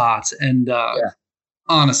lot of spots, and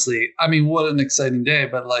honestly, I mean, what an exciting day!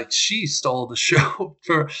 But like, she stole the show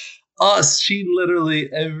for us. She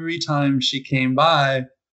literally, every time she came by,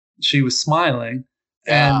 she was smiling,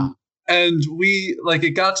 and we, like,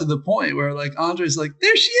 it got to the point where like Andre's like,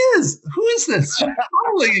 "There she is. Who is this? She's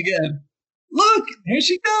smiling again. Look, here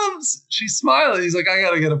she comes. She's smiling." He's like, "I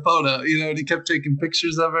gotta get a photo," you know. And he kept taking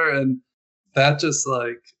pictures of her, and that just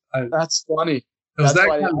like, that's funny. It was that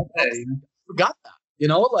kind of day. Forgot that, you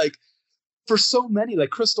know, like for so many, like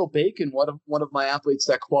Crystal Bacon, one of my athletes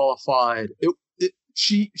that qualified,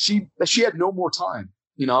 she had no more time,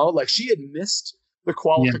 you know, like she had missed the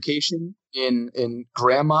qualification in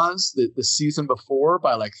grandma's the season before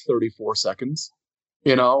by like 34 seconds,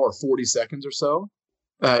 you know, or 40 seconds or so.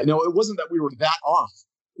 You know, it wasn't that we were that off.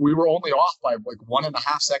 We were only off by like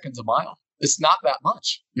 1.5 seconds a mile. It's not that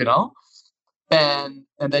much, you know. And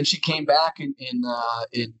then she came back in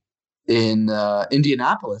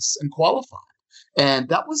Indianapolis and qualified, and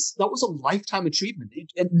that was a lifetime achievement.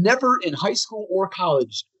 And never in high school or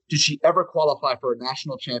college did she ever qualify for a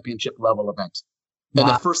national championship level event. And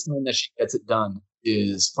the first time that she gets it done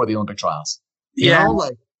is for the Olympic trials. You know,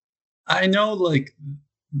 like, I know, like,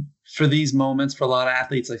 for these moments, for a lot of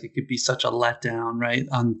athletes, like, it could be such a letdown, right?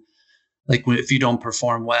 Like, if you don't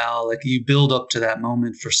perform well, like, you build up to that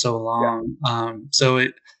moment for so long. So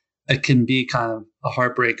it can be kind of a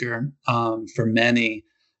heartbreaker for many.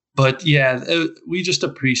 But we just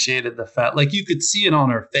appreciated the fact, like, you could see it on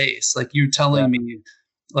her face. Like, you're telling me,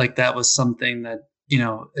 like, that was something that, you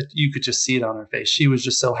know, you could just see it on her face. She was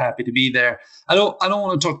just so happy to be there. I don't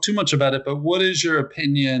want to talk too much about it, but what is your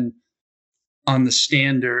opinion on the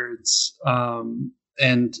standards,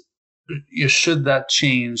 and should that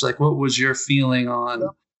change? Like, what was your feeling on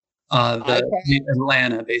the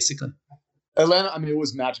Atlanta, basically? Atlanta, I mean, it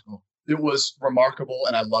was magical. It was remarkable,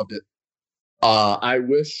 and I loved it. I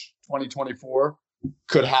wish 2024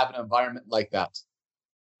 could have an environment like that.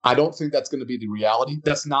 I don't think that's going to be the reality.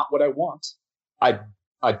 That's not what I want. I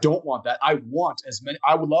don't want that. I want as many.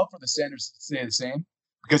 I would love for the standards to stay the same,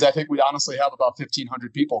 because I think we'd honestly have about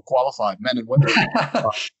 1,500 people qualified, men and women.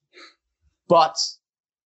 But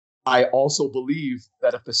I also believe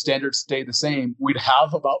that if the standards stay the same, we'd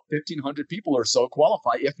have about 1,500 people or so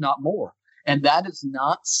qualify, if not more. And that is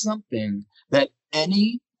not something that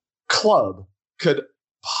any club could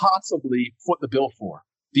possibly foot the bill for.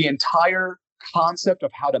 The entire concept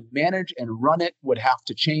of how to manage and run it would have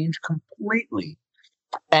to change completely.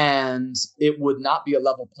 And it would not be a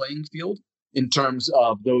level playing field. in terms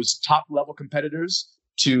of those top level competitors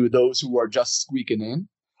to those who are just squeaking in.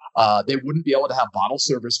 They wouldn't be able to have bottle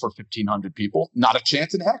service for 1,500 people. Not a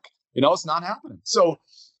chance in heck. It's not happening. So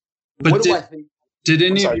but what do I think? Did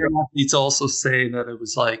any of your athletes also say that it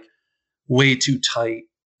was like way too tight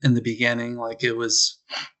in the beginning? Like it was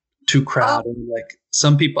too crowded? Like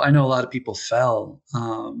some people, I know a lot of people fell.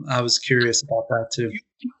 I was curious about that too.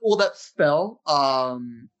 People that fell,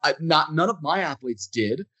 none of my athletes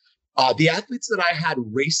did. The athletes that I had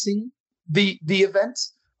racing the event,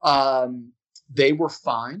 they were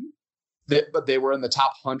fine. But they were in the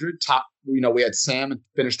top 100. We had Sam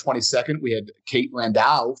finished 22nd. We had Kate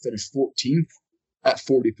Landau finished 14th at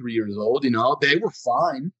 43 years old. They were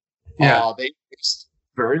fine. Yeah. They raced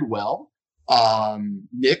very well.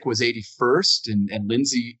 Nick was 81st and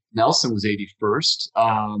Lindsay Nelson was 81st.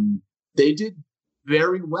 They did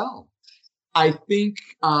very well. I think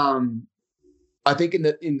in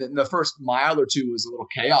the first mile or two was a little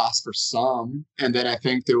chaos for some, and then I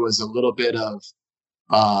think there was a little bit of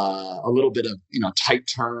tight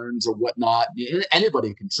turns or whatnot.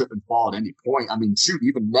 Anybody can trip and fall at any point. I mean, shoot,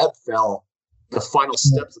 even Ned fell the final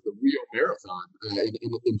steps of the Rio Marathon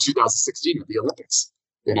in 2016 at the Olympics.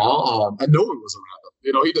 And no one was around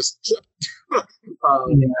him. He just tripped.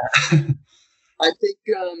 I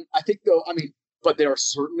think though. I mean, but there are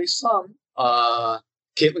certainly some.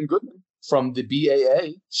 Caitlin Goodman from the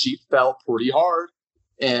BAA, she fell pretty hard.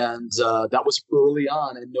 And that was early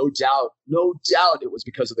on, and no doubt it was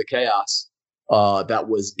because of the chaos that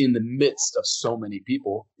was in the midst of so many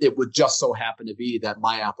people. It would just so happen to be that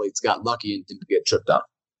my athletes got lucky and didn't get tripped up.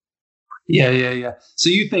 Yeah.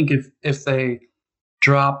 So you think if they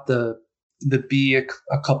drop the B a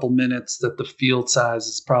couple minutes, that the field size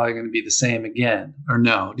is probably going to be the same again, or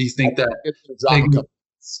no? Do you think that?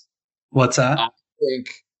 What's that?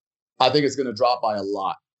 I think it's going to drop by a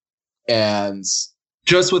lot, and.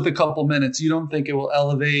 Just with a couple minutes, you don't think it will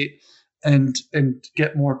elevate and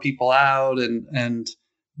get more people out, and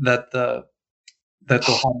that they'll have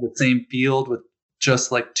the same field with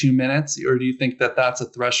just like 2 minutes, or do you think that that's a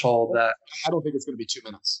threshold that? I don't think it's going to be 2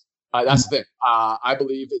 minutes. That's the thing. I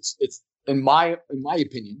believe it's in my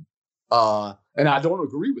opinion, and I don't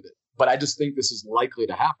agree with it, but I just think this is likely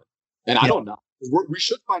to happen, and I don't know. We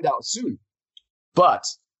should find out soon, but.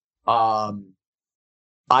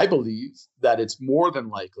 I believe that it's more than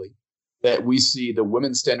likely that we see the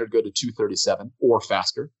women's standard go to 2:37 or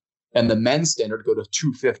faster, and the men's standard go to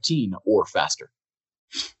 2:15 or faster.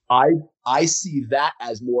 I see that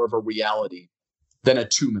as more of a reality than a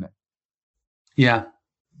 2 minute. Yeah.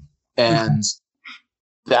 And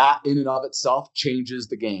that in and of itself changes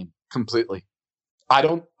the game completely. I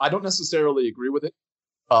don't necessarily agree with it.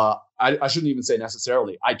 I shouldn't even say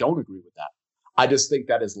necessarily. I don't agree with that. I just think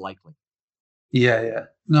that is likely. Yeah.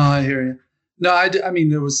 No, I hear you. No, I mean,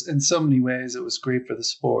 there was, in so many ways, it was great for the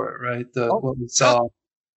sport, right? What we saw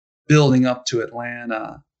building up to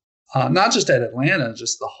Atlanta, not just at Atlanta,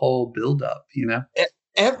 just the whole build up,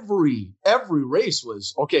 Every race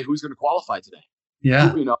was, okay, who's going to qualify today?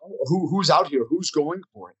 Yeah. Who's out here? Who's going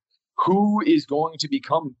for it? Who is going to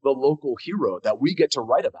become the local hero that we get to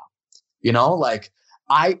write about?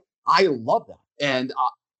 I love that. And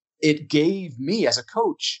it gave me, as a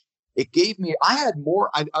coach, I had more,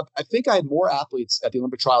 I think I had more athletes at the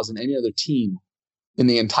Olympic trials than any other team in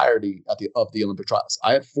the entirety of the Olympic trials.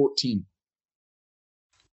 I had 14.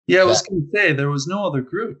 Yeah, I was going to say, there was no other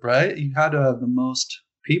group, right? You had to have the most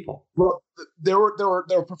people. Well, there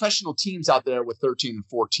were professional teams out there with 13 and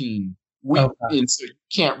 14. And so you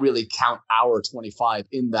can't really count our 25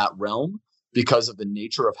 in that realm because of the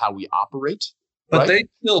nature of how we operate. But right? They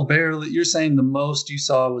still barely, you're saying the most you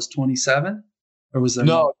saw was 27? Or was there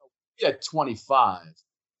no? We had 25.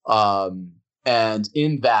 And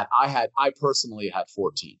in that I personally had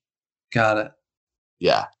 14. Got it.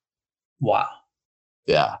 Yeah. Wow.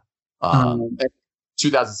 Yeah.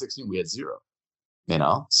 2016 we had 0,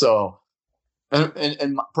 so,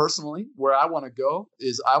 and personally where I want to go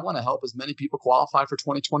is I want to help as many people qualify for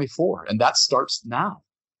 2024. And that starts now.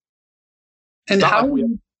 And how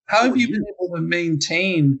have you been able to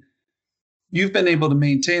maintain? You've been able to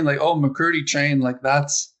maintain McCurdy Train, like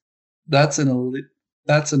that's an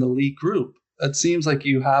elite group. It seems like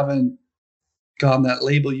you haven't gotten that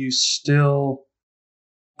label. You still,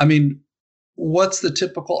 I mean, what's the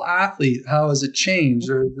typical athlete? How has it changed?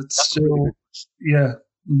 Or is it still, yeah.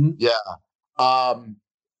 Mm-hmm. Yeah.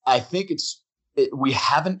 I think we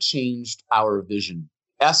haven't changed our vision.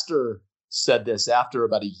 Esther said this after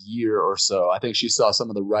about a year or so. I think she saw some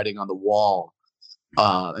of the writing on the wall.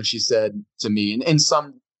 And she said to me, in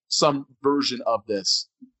some version of this,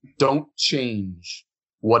 don't change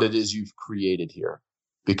what it is you've created here.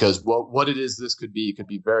 Because what it is this could be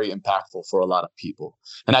very impactful for a lot of people.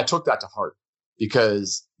 And I took that to heart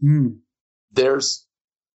because there's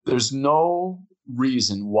no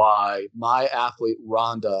reason why my athlete,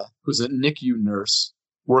 Rhonda, who's a NICU nurse,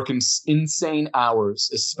 working insane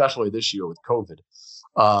hours, especially this year with COVID,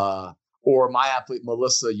 or my athlete,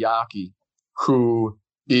 Melissa Yaki, who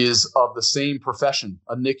is of the same profession,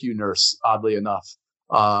 a NICU nurse, oddly enough,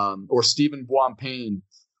 or Stephen Boimpain,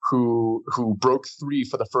 who broke 3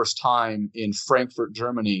 for the first time in Frankfurt,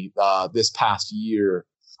 Germany, this past year,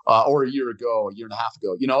 or a year and a half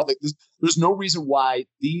ago. There's no reason why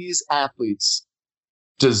these athletes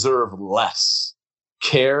deserve less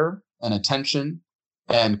care and attention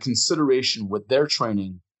and consideration with their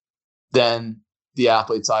training than the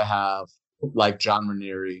athletes I have, like John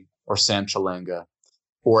Ranieri or Sam Chalanga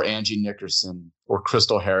or Angie Nickerson or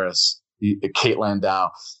Crystal Harris, Kate Landau.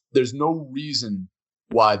 There's no reason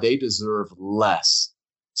why they deserve less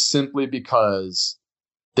simply because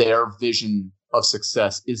their vision of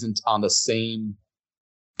success isn't on the same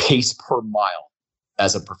pace per mile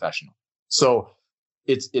as a professional. So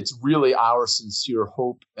it's really our sincere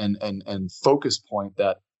hope and focus point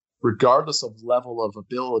that regardless of level of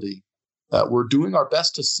ability, that we're doing our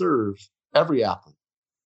best to serve every athlete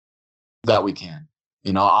that we can.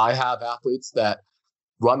 I have athletes that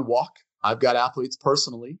run walk. I've got athletes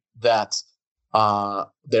personally that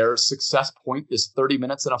their success point is 30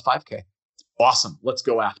 minutes in a 5K. Awesome. Let's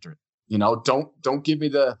go after it. Don't give me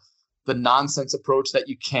the nonsense approach that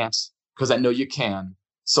you can't, because I know you can.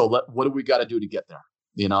 So what do we got to do to get there?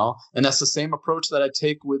 And that's the same approach that I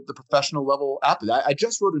take with the professional level athlete. I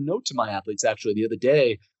just wrote a note to my athletes actually the other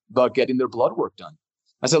day about getting their blood work done.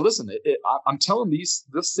 I said, listen, I'm telling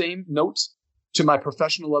the same notes to my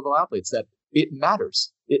professional level athletes that it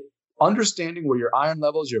matters. Understanding where your iron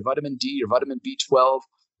levels, your vitamin D, your vitamin B12,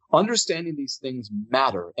 understanding these things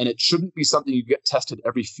matter. And it shouldn't be something you get tested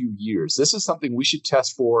every few years. This is something we should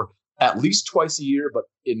test for at least twice a year, but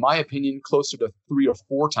in my opinion, closer to 3 or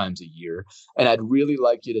 4 times a year. And I'd really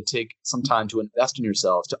like you to take some time to invest in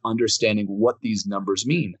yourselves to understanding what these numbers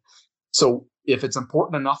mean. So if it's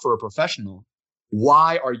important enough for a professional,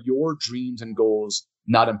 why are your dreams and goals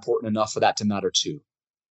not important enough for that to matter too?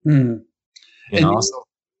 So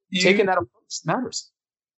taking that approach matters.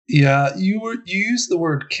 Yeah, you used the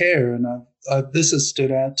word care, and this has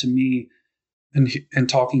stood out to me in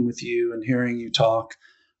talking with you and hearing you talk.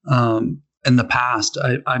 In the past,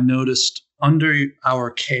 I've noticed under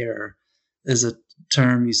our care is a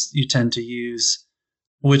term you tend to use,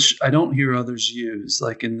 which I don't hear others use,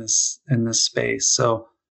 like in this space. So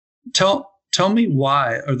tell me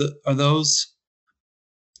why are those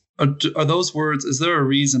words? Is there a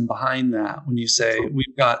reason behind that when you say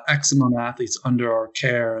we've got X amount of athletes under our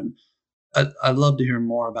care? And I'd love to hear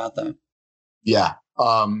more about that. Yeah.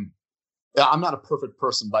 I'm not a perfect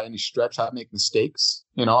person by any stretch. I make mistakes.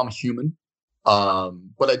 I'm a human.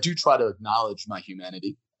 But I do try to acknowledge my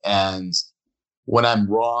humanity. And when I'm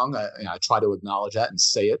wrong, I try to acknowledge that and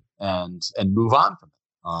say it and move on from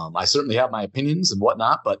it. I certainly have my opinions and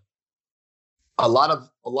whatnot, but a lot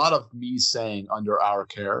of me saying under our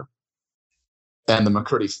care and the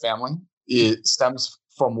McCurdy family, it stems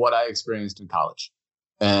from what I experienced in college.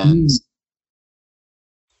 And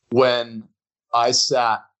when I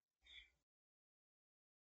sat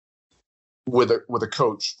with a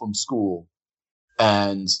coach from school,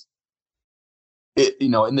 and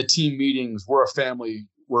in the team meetings, we're a family.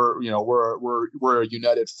 We're a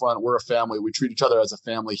united front. We're a family. We treat each other as a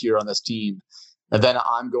family here on this team. And then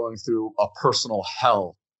I'm going through a personal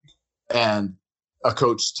hell, and a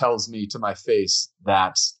coach tells me to my face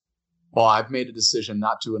that, well, I've made a decision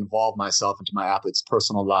not to involve myself into my athletes'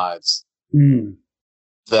 personal lives.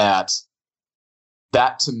 That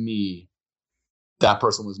to me, that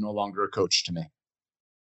person was no longer a coach to me.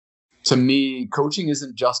 To me, coaching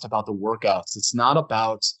isn't just about the workouts. It's not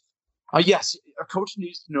about, yes, a coach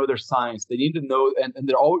needs to know their science. They need to know, and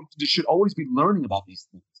they should always be learning about these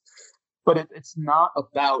things. But it's not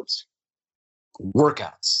about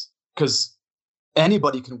workouts, because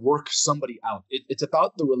anybody can work somebody out. It's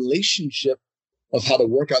about the relationship of how the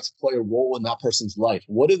workouts play a role in that person's life.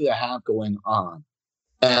 What do they have going on?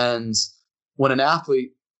 And when an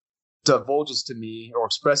athlete divulges to me or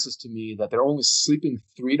expresses to me that they're only sleeping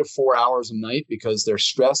 3 to 4 hours a night because they're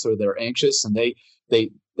stressed or they're anxious and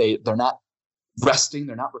they're not resting,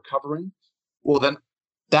 they're not recovering, well, then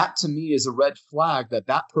that to me is a red flag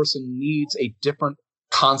that person needs a different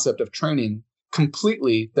concept of training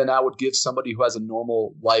completely than I would give somebody who has a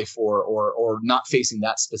normal life or not facing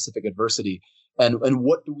that specific adversity. And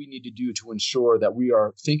what do we need to do to ensure that we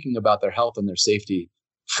are thinking about their health and their safety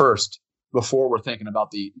first before we're thinking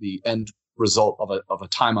about the end result of a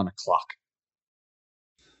time on a clock.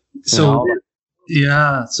 So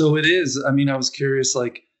yeah, so it is. I mean, I was curious,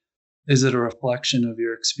 like, is it a reflection of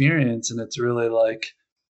your experience? And it's really like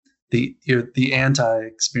the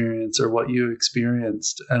anti-experience or what you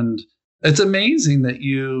experienced. And it's amazing that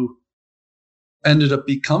you ended up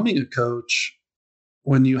becoming a coach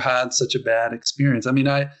when you had such a bad experience. I mean,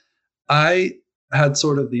 I had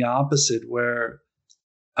sort of the opposite, where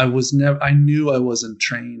I knew I wasn't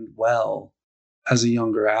trained well as a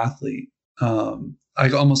younger athlete. I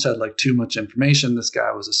almost had like too much information. This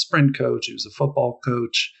guy was a sprint coach. He was a football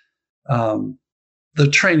coach. The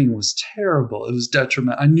training was terrible. It was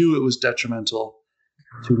detrimental. I knew it was detrimental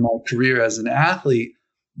to my career as an athlete,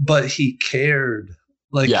 but he cared.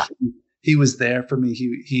 Like, he was there for me.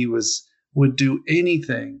 He would do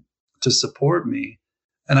anything to support me.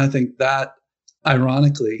 And I think that,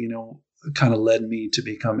 ironically, kind of led me to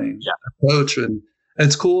becoming a coach. And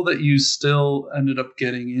it's cool that you still ended up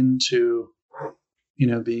getting into,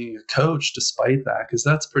 being a coach despite that, because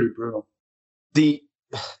that's pretty brutal.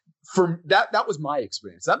 For that was my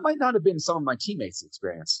experience. That might not have been some of my teammates'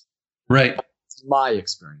 experience. Right. It's my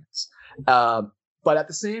experience. But at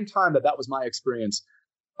the same time that was my experience,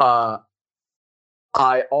 I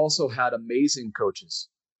also had amazing coaches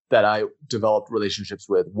that I developed relationships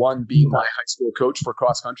with. One being my high school coach for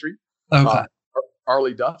cross country,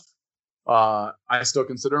 Arlie Duff. I still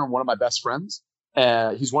consider him one of my best friends.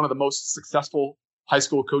 He's one of the most successful high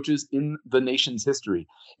school coaches in the nation's history.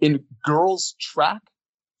 In girls track,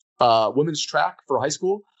 women's track for high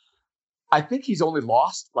school, I think he's only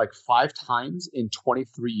lost like 5 times in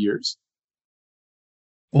 23 years.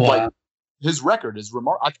 Wow. Like, his record is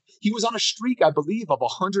remarkable. He was on a streak, I believe, of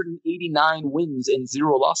 189 wins and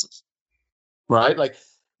 0 losses. Right?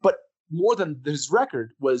 But more than his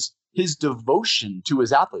record was his devotion to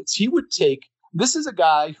his athletes. He would this is a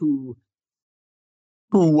guy who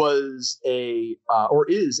was or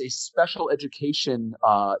is a special education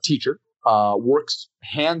teacher, works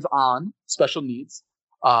hands-on special needs,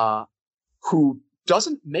 who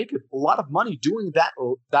doesn't make a lot of money doing that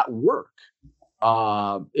work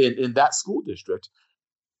in that school district,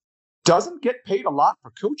 doesn't get paid a lot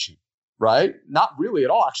for coaching, right? Not really at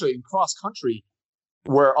all. Actually, in cross country,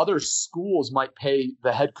 where other schools might pay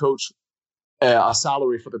the head coach a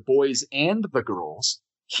salary for the boys and the girls,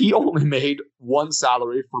 he only made one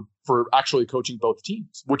salary for actually coaching both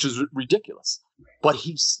teams, which is ridiculous. But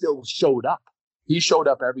he still showed up. He showed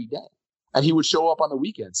up every day, and he would show up on the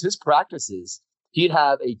weekends. His practices, he'd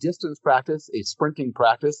have a distance practice, a sprinting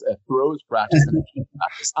practice, a throws practice, and a kick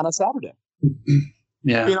practice on a Saturday.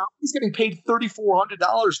 Yeah, he's getting paid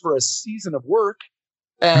 $3,400 for a season of work,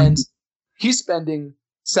 and he's spending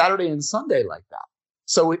Saturday and Sunday like that.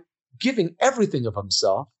 So giving everything of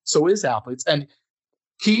himself. So his athletes, and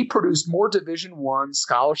he produced more Division I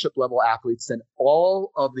scholarship level athletes than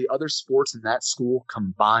all of the other sports in that school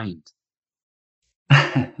combined.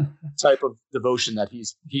 Type of devotion that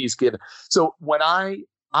he's given. So when I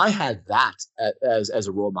had that as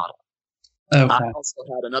a role model. Okay. I also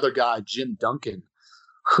had another guy, Jim Duncan,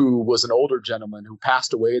 who was an older gentleman who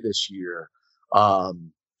passed away this year.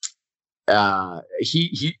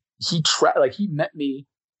 He met me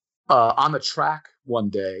on the track one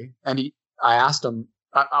day, and I asked him.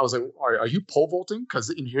 I was like, "Are you pole vaulting?"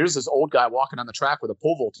 Because here's this old guy walking on the track with a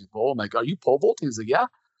pole vaulting pole. I'm like, "Are you pole vaulting?" He's like, "Yeah."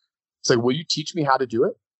 It's like, "Will you teach me how to do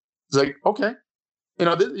it?" He's like, "Okay."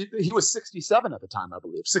 He was 67 at the time, I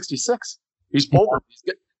believe, 66. He's pole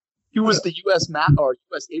vaulting. He was the U.S.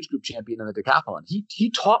 U.S. age group champion in the decathlon.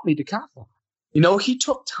 He taught me decathlon. He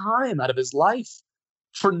took time out of his life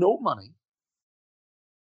for no money,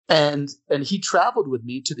 and he traveled with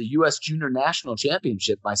me to the U.S. Junior National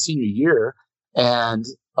Championship my senior year, and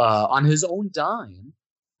on his own dime,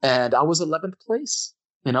 and I was 11th place.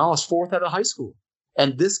 I was 4th out of high school,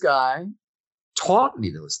 and this guy taught me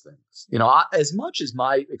those things. As much as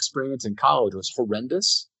my experience in college was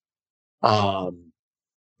horrendous,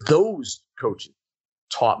 those coaches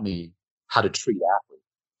taught me how to treat athletes,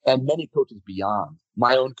 and many coaches beyond.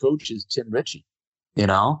 My own coach is Tim Ritchie,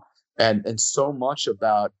 and so much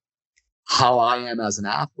about how I am as an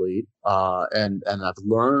athlete, and I've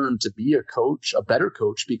learned to be a better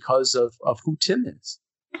coach because of who Tim is,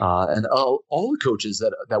 and all the coaches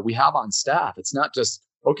that we have on staff. It's not just,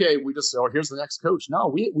 okay, here's the next coach. No,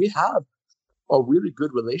 we have a really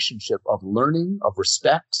good relationship of learning, of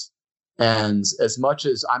respect, and as much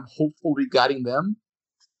as I'm hopefully guiding them,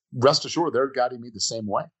 rest assured they're guiding me the same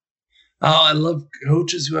way. Oh, I love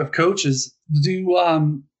coaches who have coaches.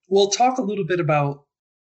 We'll talk a little bit about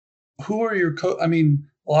who are your a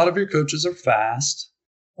lot of your coaches are fast.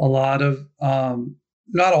 a lot of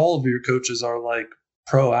not all of your coaches are like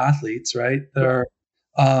pro athletes, right? They're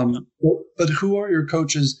but who are your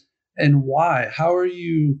coaches and why? How are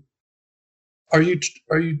you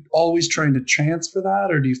always trying to transfer that,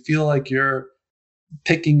 or do you feel like you're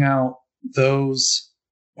picking out those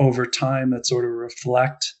over time that sort of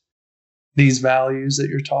reflect these values that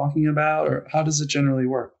you're talking about, or how does it generally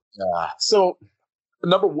work? So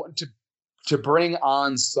number one, to bring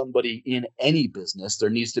on somebody in any business, there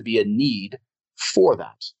needs to be a need for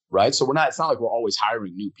that, right? So it's not like we're always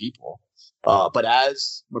hiring new people, but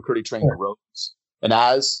as McCurdy Train grows and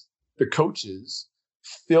as the coaches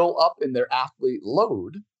fill up in their athlete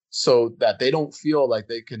load so that they don't feel like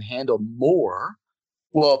they can handle more,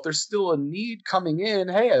 well, if there's still a need coming in,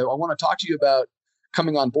 hey, I want to talk to you about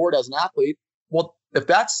coming on board as an athlete. Well, if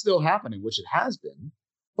that's still happening, which it has been,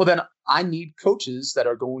 well, then I need coaches that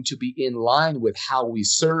are going to be in line with how we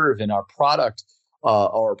serve in our product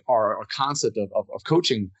or our concept of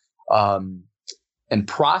coaching and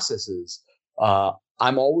processes.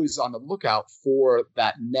 I'm always on the lookout for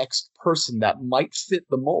that next person that might fit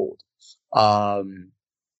the mold.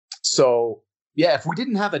 So, yeah, if we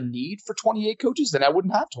didn't have a need for 28 coaches, then I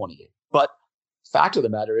wouldn't have 28. But fact of the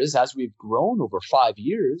matter is, as we've grown over 5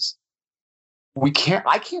 years,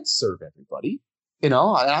 I can't serve everybody.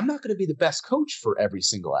 I'm not going to be the best coach for every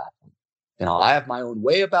single athlete. I have my own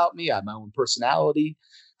way about me. I have my own personality.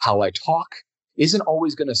 How I talk isn't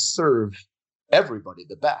always going to serve everybody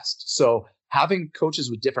the best. So having coaches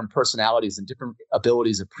with different personalities and different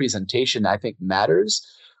abilities of presentation, I think matters.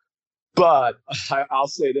 But I'll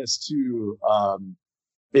say this too.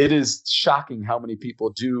 It is shocking how many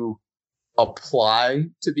people do apply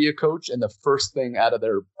to be a coach, and the first thing out of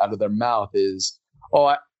their mouth is,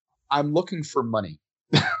 "Oh, I'm looking for money."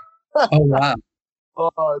 Oh wow!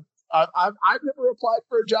 I've never applied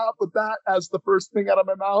for a job with that as the first thing out of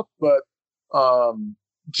my mouth, but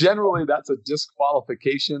generally that's a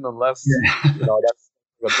disqualification unless that's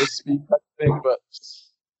a misspeak type thing. But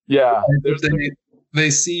yeah, they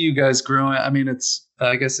see you guys growing. I mean,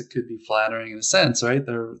 I guess it could be flattering in a sense, right?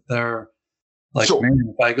 They're like, sure. Man,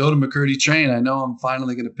 if I go to McCurdy Train, I know I'm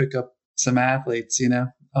finally going to pick up some athletes, Yeah,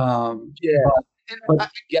 I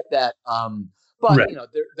get that. But right.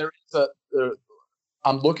 There is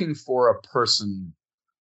I'm looking for a person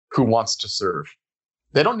who wants to serve.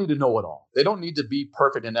 They don't need to know it all. They don't need to be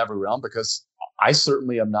perfect in every realm, because I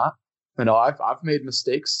certainly am not. I've made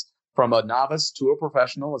mistakes from a novice to a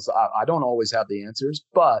professional. I don't always have the answers,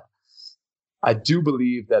 but I do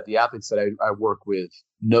believe that the athletes that I work with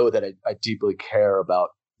know that I deeply care about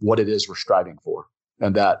what it is we're striving for,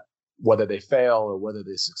 and that whether they fail or whether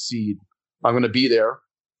they succeed, I'm going to be there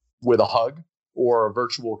with a hug or a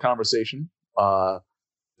virtual conversation,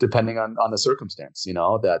 depending on the circumstance,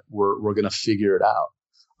 that we're going to figure it out.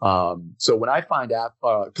 So when I find out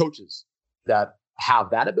coaches that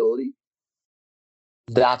have that ability,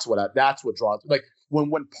 that's what draws. Like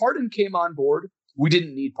when Pardon came on board, we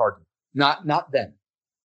didn't need Pardon. Not then.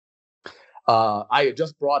 I had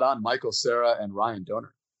just brought on Michael Cera and Ryan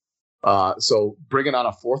Donor. So bringing on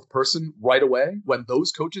a fourth person right away when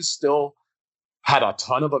those coaches still had a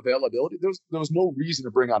ton of availability, there was no reason to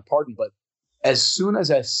bring on Pardon. But as soon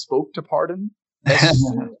as I spoke to Pardon, I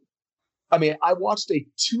watched a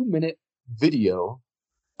 2-minute video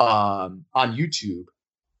on YouTube,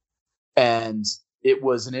 and it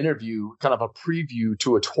was an interview, kind of a preview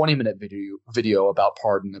to a 20-minute video about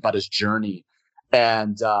Pardon, about his journey.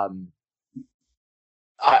 And I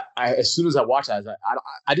as soon as I watched that,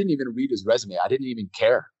 I didn't even read his resume. I didn't even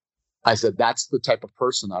care. I said, that's the type of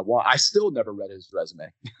person I want. I still never read his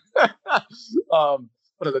resume.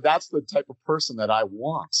 But that's the type of person that I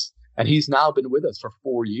want. And he's now been with us for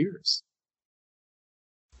 4 years.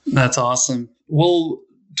 That's awesome. We'll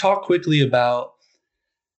talk quickly about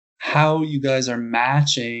how you guys are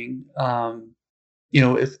matching.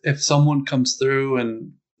 If someone comes through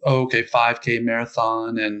and, 5K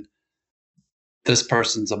marathon, and this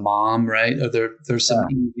person's a mom, right? Are there's some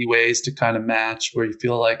easy ways to kind of match where you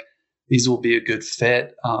feel like these will be a good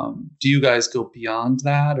fit. Do you guys go beyond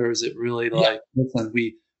that, or is it really like, listen,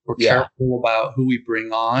 we're careful about who we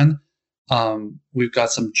bring on? We've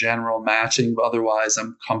got some general matching, but otherwise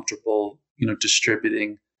I'm comfortable,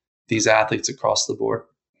 distributing these athletes across the board.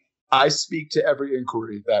 I speak to every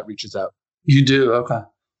inquiry that reaches out. You do? Okay.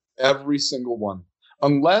 Every single one.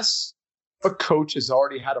 Unless a coach has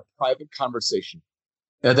already had a private conversation,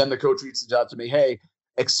 and then the coach reaches out to me, hey,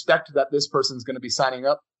 expect that this person's going to be signing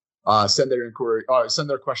up, send their inquiry, send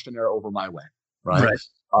their questionnaire over my way. Right.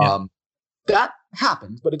 That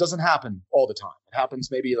happens, but it doesn't happen all the time. It happens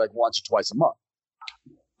maybe like once or twice a month.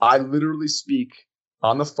 I literally speak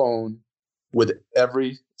on the phone with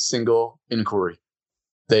every single inquiry.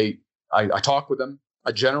 I talk with them.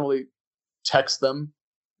 I generally text them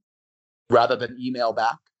rather than email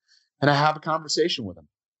back, and I have a conversation with them.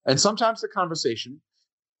 And sometimes the conversation,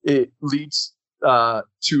 it leads to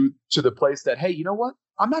the place that, hey, you know what?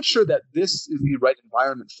 I'm not sure that this is the right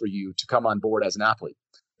environment for you to come on board as an athlete.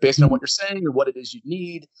 Based on what you're saying and what it is you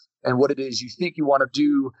need and what it is you think you want to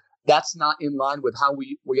do, that's not in line with how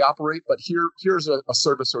we operate. But here's a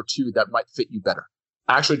service or two that might fit you better.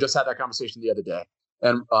 I actually just had that conversation the other day,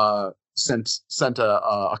 and sent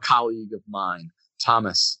a colleague of mine,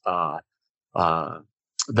 Thomas, that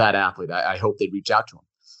athlete. I hope they reach out to him.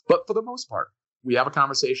 But for the most part, we have a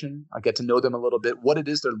conversation. I get to know them a little bit, what it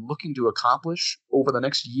is they're looking to accomplish over the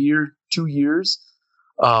next year, 2 years,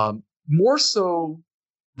 more so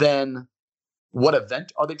than what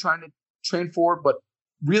event are they trying to train for, but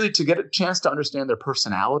really to get a chance to understand their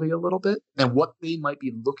personality a little bit and what they might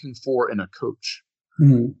be looking for in a coach.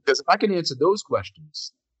 Mm-hmm. Because if I can answer those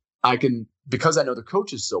questions, because I know the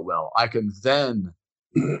coaches so well, I can then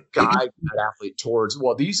guide that athlete towards,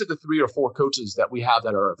 well, these are the 3 or 4 coaches that we have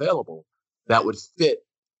that are available that would fit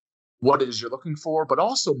what it is you're looking for, but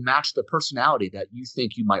also match the personality that you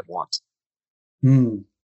think you might want. And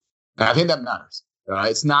I think that matters.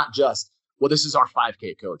 It's not just, well, this is our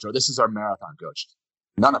 5K coach or this is our marathon coach.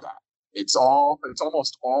 None of that. It's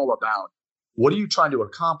almost all about what are you trying to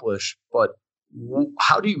accomplish, but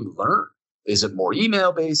how do you learn? Is it more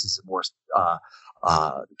email based? Is it more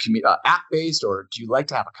app based, or do you like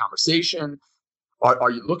to have a conversation?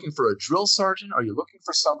 Are you looking for a drill sergeant? Are you looking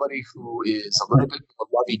for somebody who is a little bit more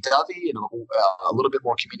lovey-dovey and a little bit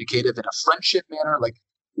more communicative in a friendship manner? Like,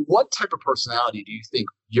 what type of personality do you think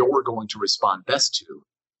you're going to respond best to?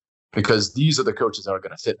 Because these are the coaches that are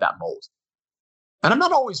going to fit that mold. And I'm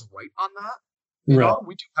not always right on that. You know,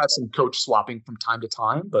 we do have some coach swapping from time to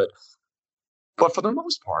time, but for the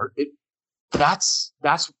most part, that's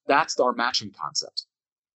our matching concept.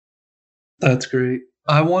 That's great.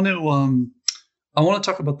 I want to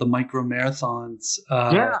talk about the micro marathons.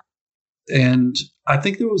 And I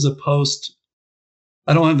think there was a post,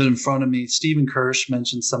 I don't have it in front of me. Stephen Kirsch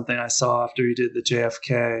mentioned something I saw after he did the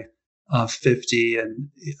JFK 50. And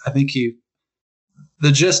I think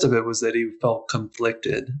the gist of it was that he felt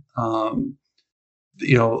conflicted,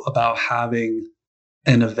 about having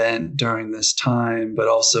an event during this time, but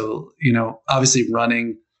also, obviously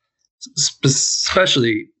running,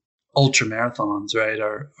 especially ultra marathons, right,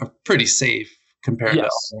 are pretty safe compared to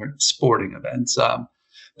other sporting events.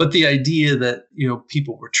 But the idea that,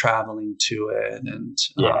 people were traveling to it and,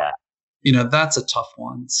 that's a tough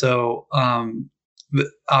one. So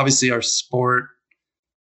obviously our sport,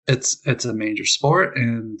 it's a major sport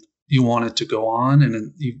and you want it to go on,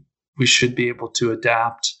 and we should be able to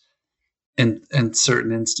adapt in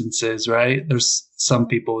certain instances, right? There's some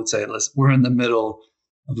people would say, listen, we're in the middle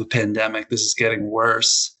of a pandemic. This is getting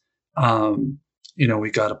worse. We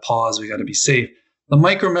got to pause. We got to be safe. The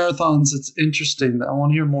micro marathons, it's interesting. I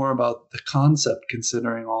want to hear more about the concept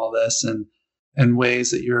considering all this and ways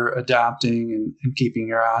that you're adapting and keeping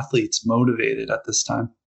your athletes motivated at this time.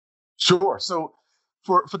 Sure. So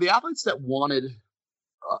for the athletes that wanted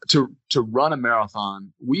to run a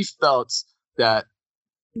marathon, we felt that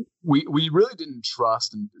we really didn't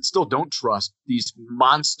trust and still don't trust these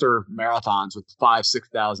monster marathons with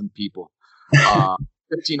 5,000-6,000 people,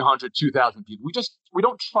 1,500, 2,000 people. We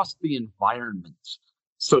don't trust the environment,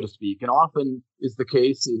 so to speak. And often is the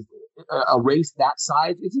case is a race that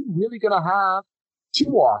size isn't really going to have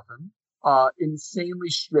too often insanely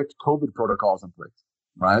strict COVID protocols in place,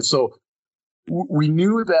 right? So we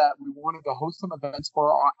knew that we wanted to host some events for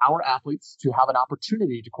our athletes to have an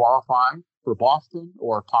opportunity to qualify for Boston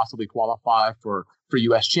or possibly qualify for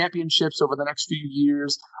U.S. championships over the next few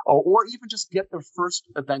years, or even just get their first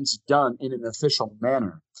events done in an official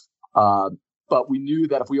manner. But we knew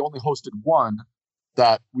that if we only hosted one,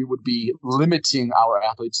 that we would be limiting our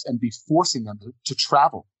athletes and be forcing them to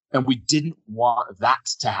travel. And we didn't want that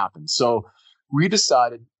to happen. So we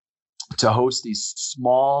decided to host these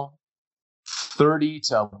small 30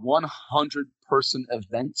 to 100 person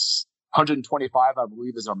events. 125, I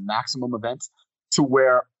believe, is our maximum event, to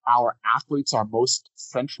where our athletes are most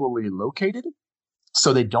centrally located,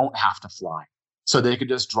 so they don't have to fly. So they could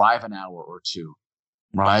just drive an hour or two,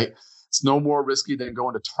 right? It's no more risky than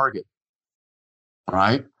going to Target,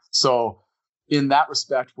 right? So in that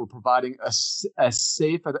respect, we're providing as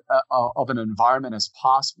safe of an environment as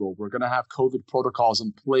possible. We're going to have COVID protocols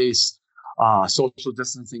in place. Social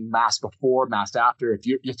distancing, mask before, mask after.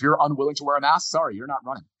 If you're unwilling to wear a mask, sorry, you're not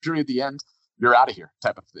running. Period. The end. you're out of here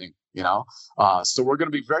type of thing, you know? So we're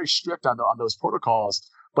going to be very strict on those protocols,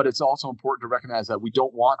 but it's also important to recognize that we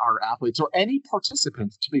don't want our athletes or any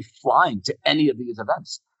participants to be flying to any of these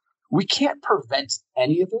events. We can't prevent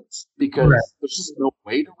any of it because there's just no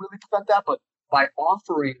way to really prevent that. But by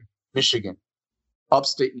offering Michigan,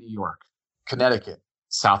 upstate New York, Connecticut,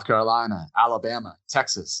 South Carolina, Alabama,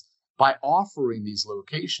 Texas, by offering these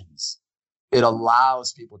locations, it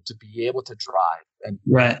allows people to be able to drive and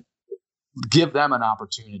give them an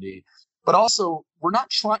opportunity. But also, we're not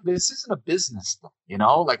trying, this isn't a business thing, you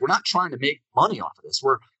know, like we're not trying to make money off of this.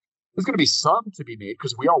 There's going to be some to be made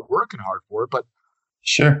because we are working hard for it, but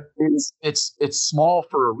sure, it's small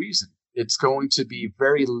for a reason. It's going to be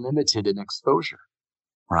very limited in exposure,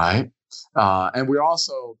 right? And we're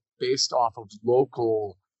also based off of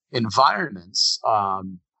local environments.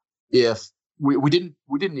 If we didn't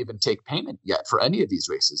even take payment yet for any of these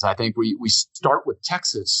races. I think we start with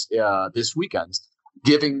Texas this weekend,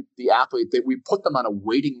 giving the athlete that we put them on a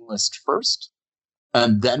waiting list first,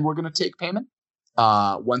 and then we're going to take payment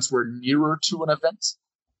once we're nearer to an event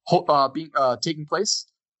taking place.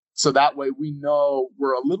 So that way we know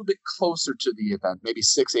we're a little bit closer to the event, maybe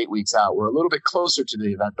 6-8 weeks out. We're a little bit closer to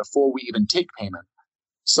the event before we even take payment.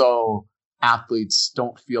 So athletes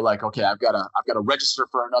don't feel like, okay, I've got to register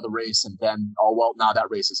for another race, and then now that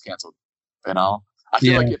race is canceled. You know, I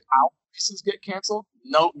feel like if our races get canceled,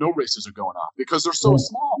 no races are going off because they're so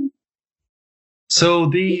small.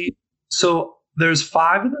 So there's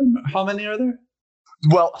 5 of them. How many are there?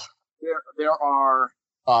 Well, there are.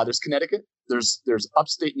 There's Connecticut. There's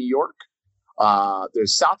upstate New York.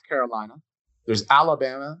 There's South Carolina. There's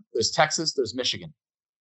Alabama. There's Texas. There's Michigan.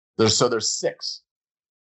 There's 6,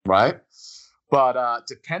 right? But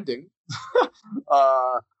depending,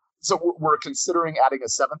 so we're considering adding a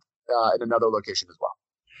 7th in another location as well.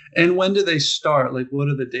 And when do they start? Like, what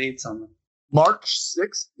are the dates on them? March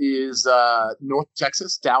 6th is North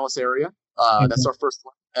Texas, Dallas area. That's our first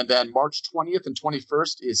one. And then March 20th and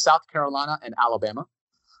 21st is South Carolina and Alabama.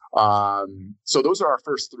 So those are our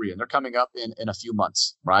first 3, and they're coming up in a few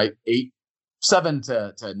months, right? 7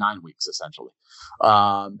 to 9 weeks, essentially.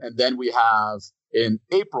 And then we have in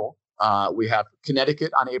April, we have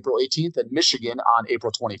Connecticut on April 18th and Michigan on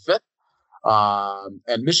April 25th.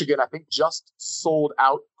 And Michigan, I think, just sold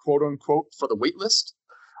out, quote unquote, for the wait list.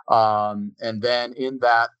 And then in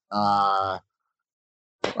that,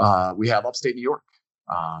 we have upstate New York.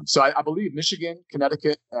 So I believe Michigan,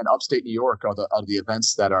 Connecticut, and upstate New York are the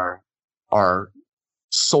events that are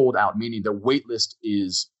sold out, meaning the wait list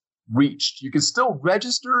is reached. You can still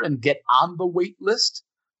register and get on the wait list,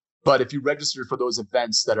 but if you register for those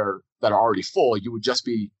events that are already full, you would just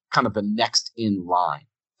be kind of the next in line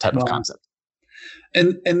type of concept.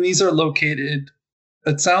 And these are located,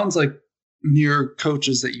 it sounds like, near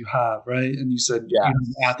coaches that you have, right? And you said you have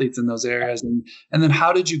athletes in those areas. And then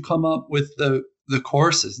how did you come up with the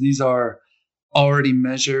courses? These are already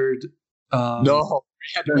measured. No, we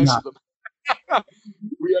had to measure them.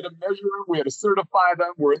 We had to certify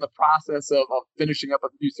them. We're in the process of finishing up a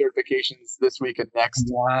few certifications this week and next.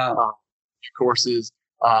 Wow. Courses.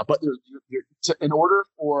 But in order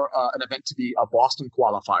for an event to be a Boston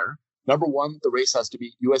qualifier, number one, the race has to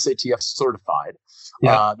be USATF certified.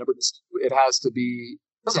 Number 2, it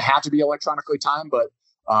doesn't have to be electronically timed, but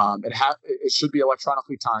it should be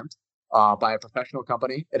electronically timed by a professional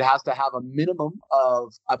company. It has to have a minimum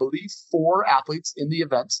of, I believe, 4 athletes in the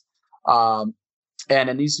event, and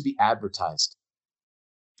it needs to be advertised.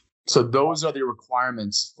 So those are the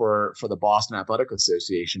requirements for the Boston Athletic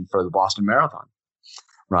Association for the Boston Marathon.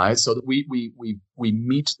 Right. So that we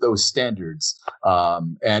meet those standards.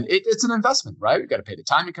 And it's an investment, right? We've got to pay the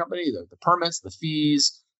timing company, the permits, the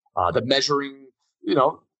fees, the measuring,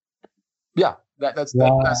 that's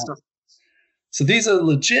that stuff. So these are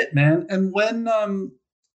legit, man. And when,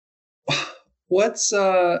 what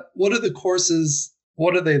are the courses?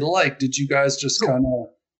 What are they like? Did you guys just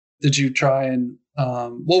did you try and,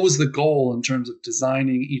 what was the goal in terms of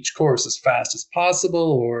designing each course as fast as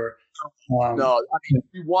possible, or? No, I mean,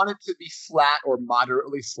 we want it to be flat or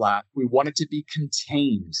moderately flat. We want it to be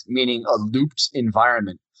contained, meaning a looped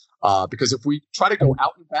environment. Because if we try to go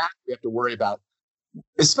out and back, we have to worry about,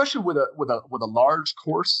 especially with a large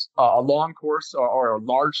course, a long course, or a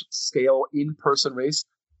large scale in-person race.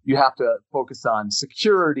 You have to focus on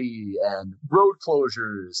security and road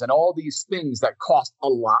closures and all these things that cost a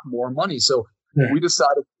lot more money. So we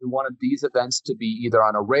decided we wanted these events to be either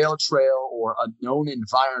on a rail trail or a known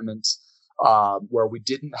environment where we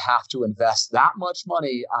didn't have to invest that much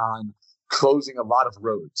money on closing a lot of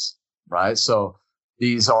roads, right? So,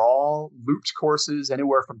 These are all looped courses,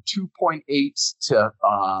 anywhere from 2.8 to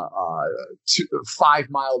 5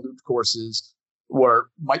 mile looped courses, where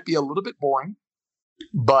might be a little bit boring,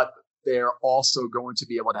 but they're also going to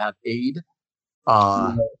be able to have aid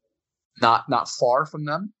not far from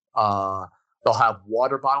them. They'll have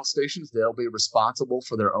water bottle stations. They'll be responsible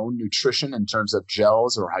for their own nutrition in terms of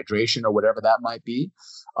gels or hydration or whatever that might be.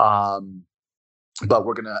 But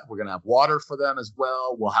we're gonna have water for them as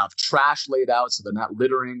well. We'll have trash laid out so they're not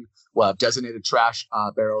littering. We'll have designated trash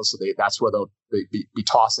barrels, so that's where they'll be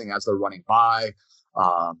tossing as they're running by.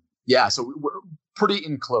 So we're pretty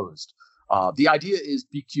enclosed. The idea is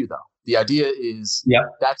BQ though. The idea is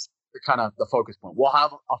that's the kind of the focus point. We'll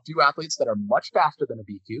have a few athletes that are much faster than a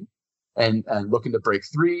BQ and looking to break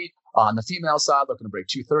 3 on the female side, looking to break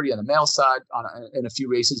 2:30 on the male side in a few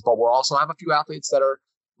races. But we'll also have a few athletes that are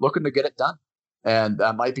looking to get it done. And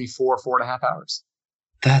that might be 4.5 hours.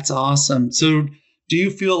 That's awesome. So do you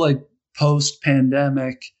feel like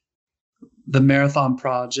post-pandemic, the Marathon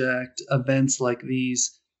Project, events like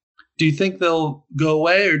these, do you think they'll go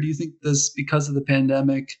away, or do you think this, because of the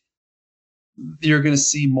pandemic, you're going to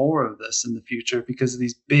see more of this in the future because of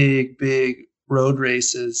these big road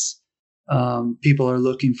races? People are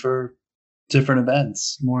looking for different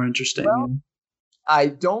events, more interesting. Well, I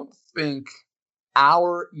don't think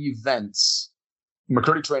our events,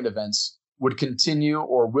 McCurdy trained events, would continue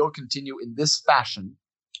or will continue in this fashion.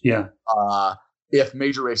 Yeah. If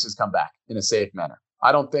major races come back in a safe manner,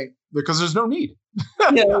 I don't think, because there's no need.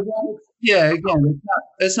 Again,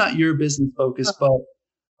 it's not your business focus, but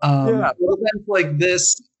events like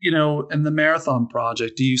this, in the Marathon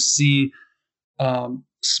Project, do you see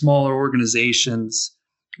smaller organizations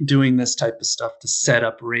doing this type of stuff to set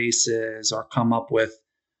up races or come up with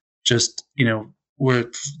just, where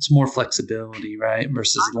it's more flexibility, right?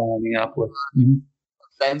 Versus lining up with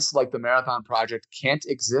events like the Marathon Project can't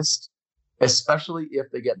exist, especially if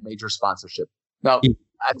they get major sponsorship. Now,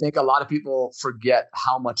 I think a lot of people forget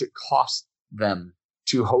how much it cost them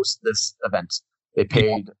to host this event. They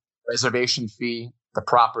paid reservation fee, the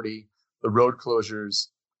property, the road closures,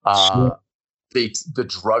 the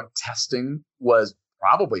drug testing was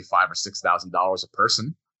probably $5,000 or $6,000 a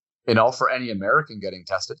person, for any American getting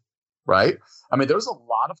tested. Right. I mean, there's a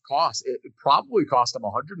lot of costs. It probably cost them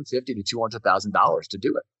 $150,000 to $200,000 to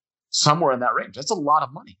do it, somewhere in that range. That's a lot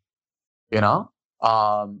of money,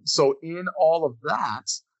 So in all of that,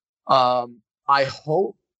 I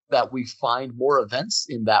hope that we find more events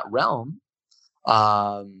in that realm.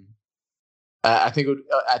 I think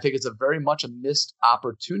it's a very much a missed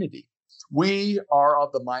opportunity. We are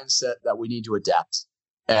of the mindset that we need to adapt,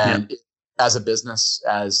 and as a business,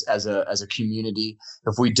 as a community,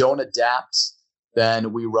 if we don't adapt,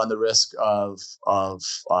 then we run the risk of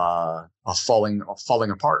falling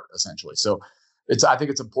apart, essentially. So I think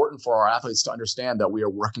it's important for our athletes to understand that we are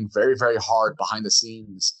working very, very hard behind the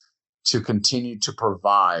scenes to continue to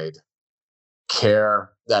provide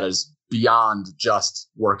care that is beyond just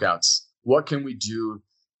workouts. What can we do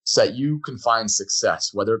so that you can find success,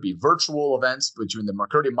 whether it be virtual events between the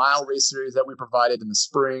McCurdy Mile Race Series that we provided in the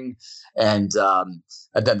spring and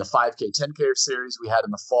then the 5K, 10K series we had in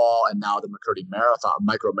the fall, and now the McCurdy Marathon,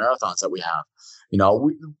 micro marathons that we have.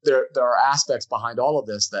 There are aspects behind all of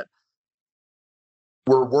this that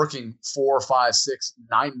we're working 4, 5, 6,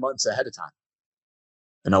 9 months ahead of time.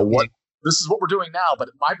 This is what we're doing now, but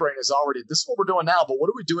my brain is already, this is what we're doing now, but what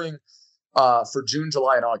are we doing for June,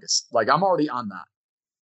 July, and August? Like, I'm already on that.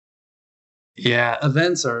 Yeah,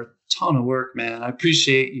 events are a ton of work, man. I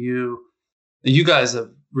appreciate you. You guys have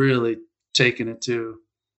really taken it to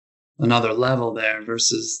another level there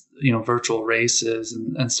versus, virtual races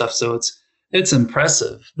and stuff. So it's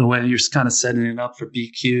impressive the way you're kind of setting it up for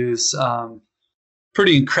BQs.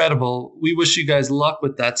 Pretty incredible. We wish you guys luck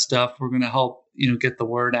with that stuff. We're going to help, get the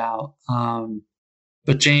word out.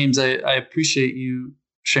 But James, I appreciate you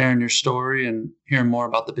sharing your story and hearing more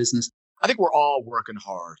about the business. I think we're all working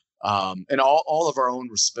hard. In all of our own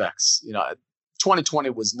respects.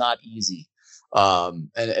 2020 was not easy.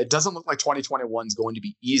 And it doesn't look like 2021 is going to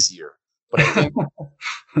be easier. But I think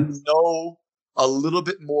we know a little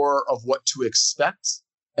bit more of what to expect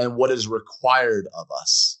and what is required of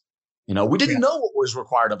us. We didn't know what was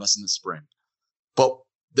required of us in the spring, but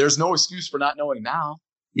there's no excuse for not knowing now.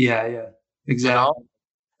 Yeah, exactly.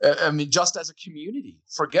 I mean, just as a community,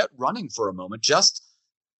 forget running for a moment, just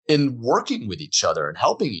in working with each other and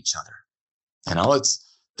helping each other.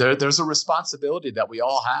 There's a responsibility that we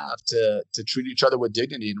all have to treat each other with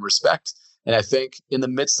dignity and respect. And I think in the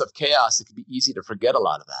midst of chaos, it can be easy to forget a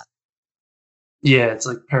lot of that. Yeah, it's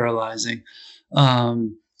like paralyzing.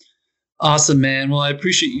 Awesome, man. Well, I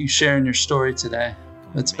appreciate you sharing your story today.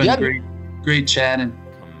 It's been great chatting.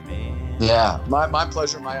 Yeah, my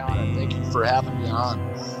pleasure, my honor. Thank you for having me on.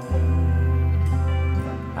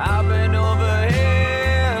 I've been over here.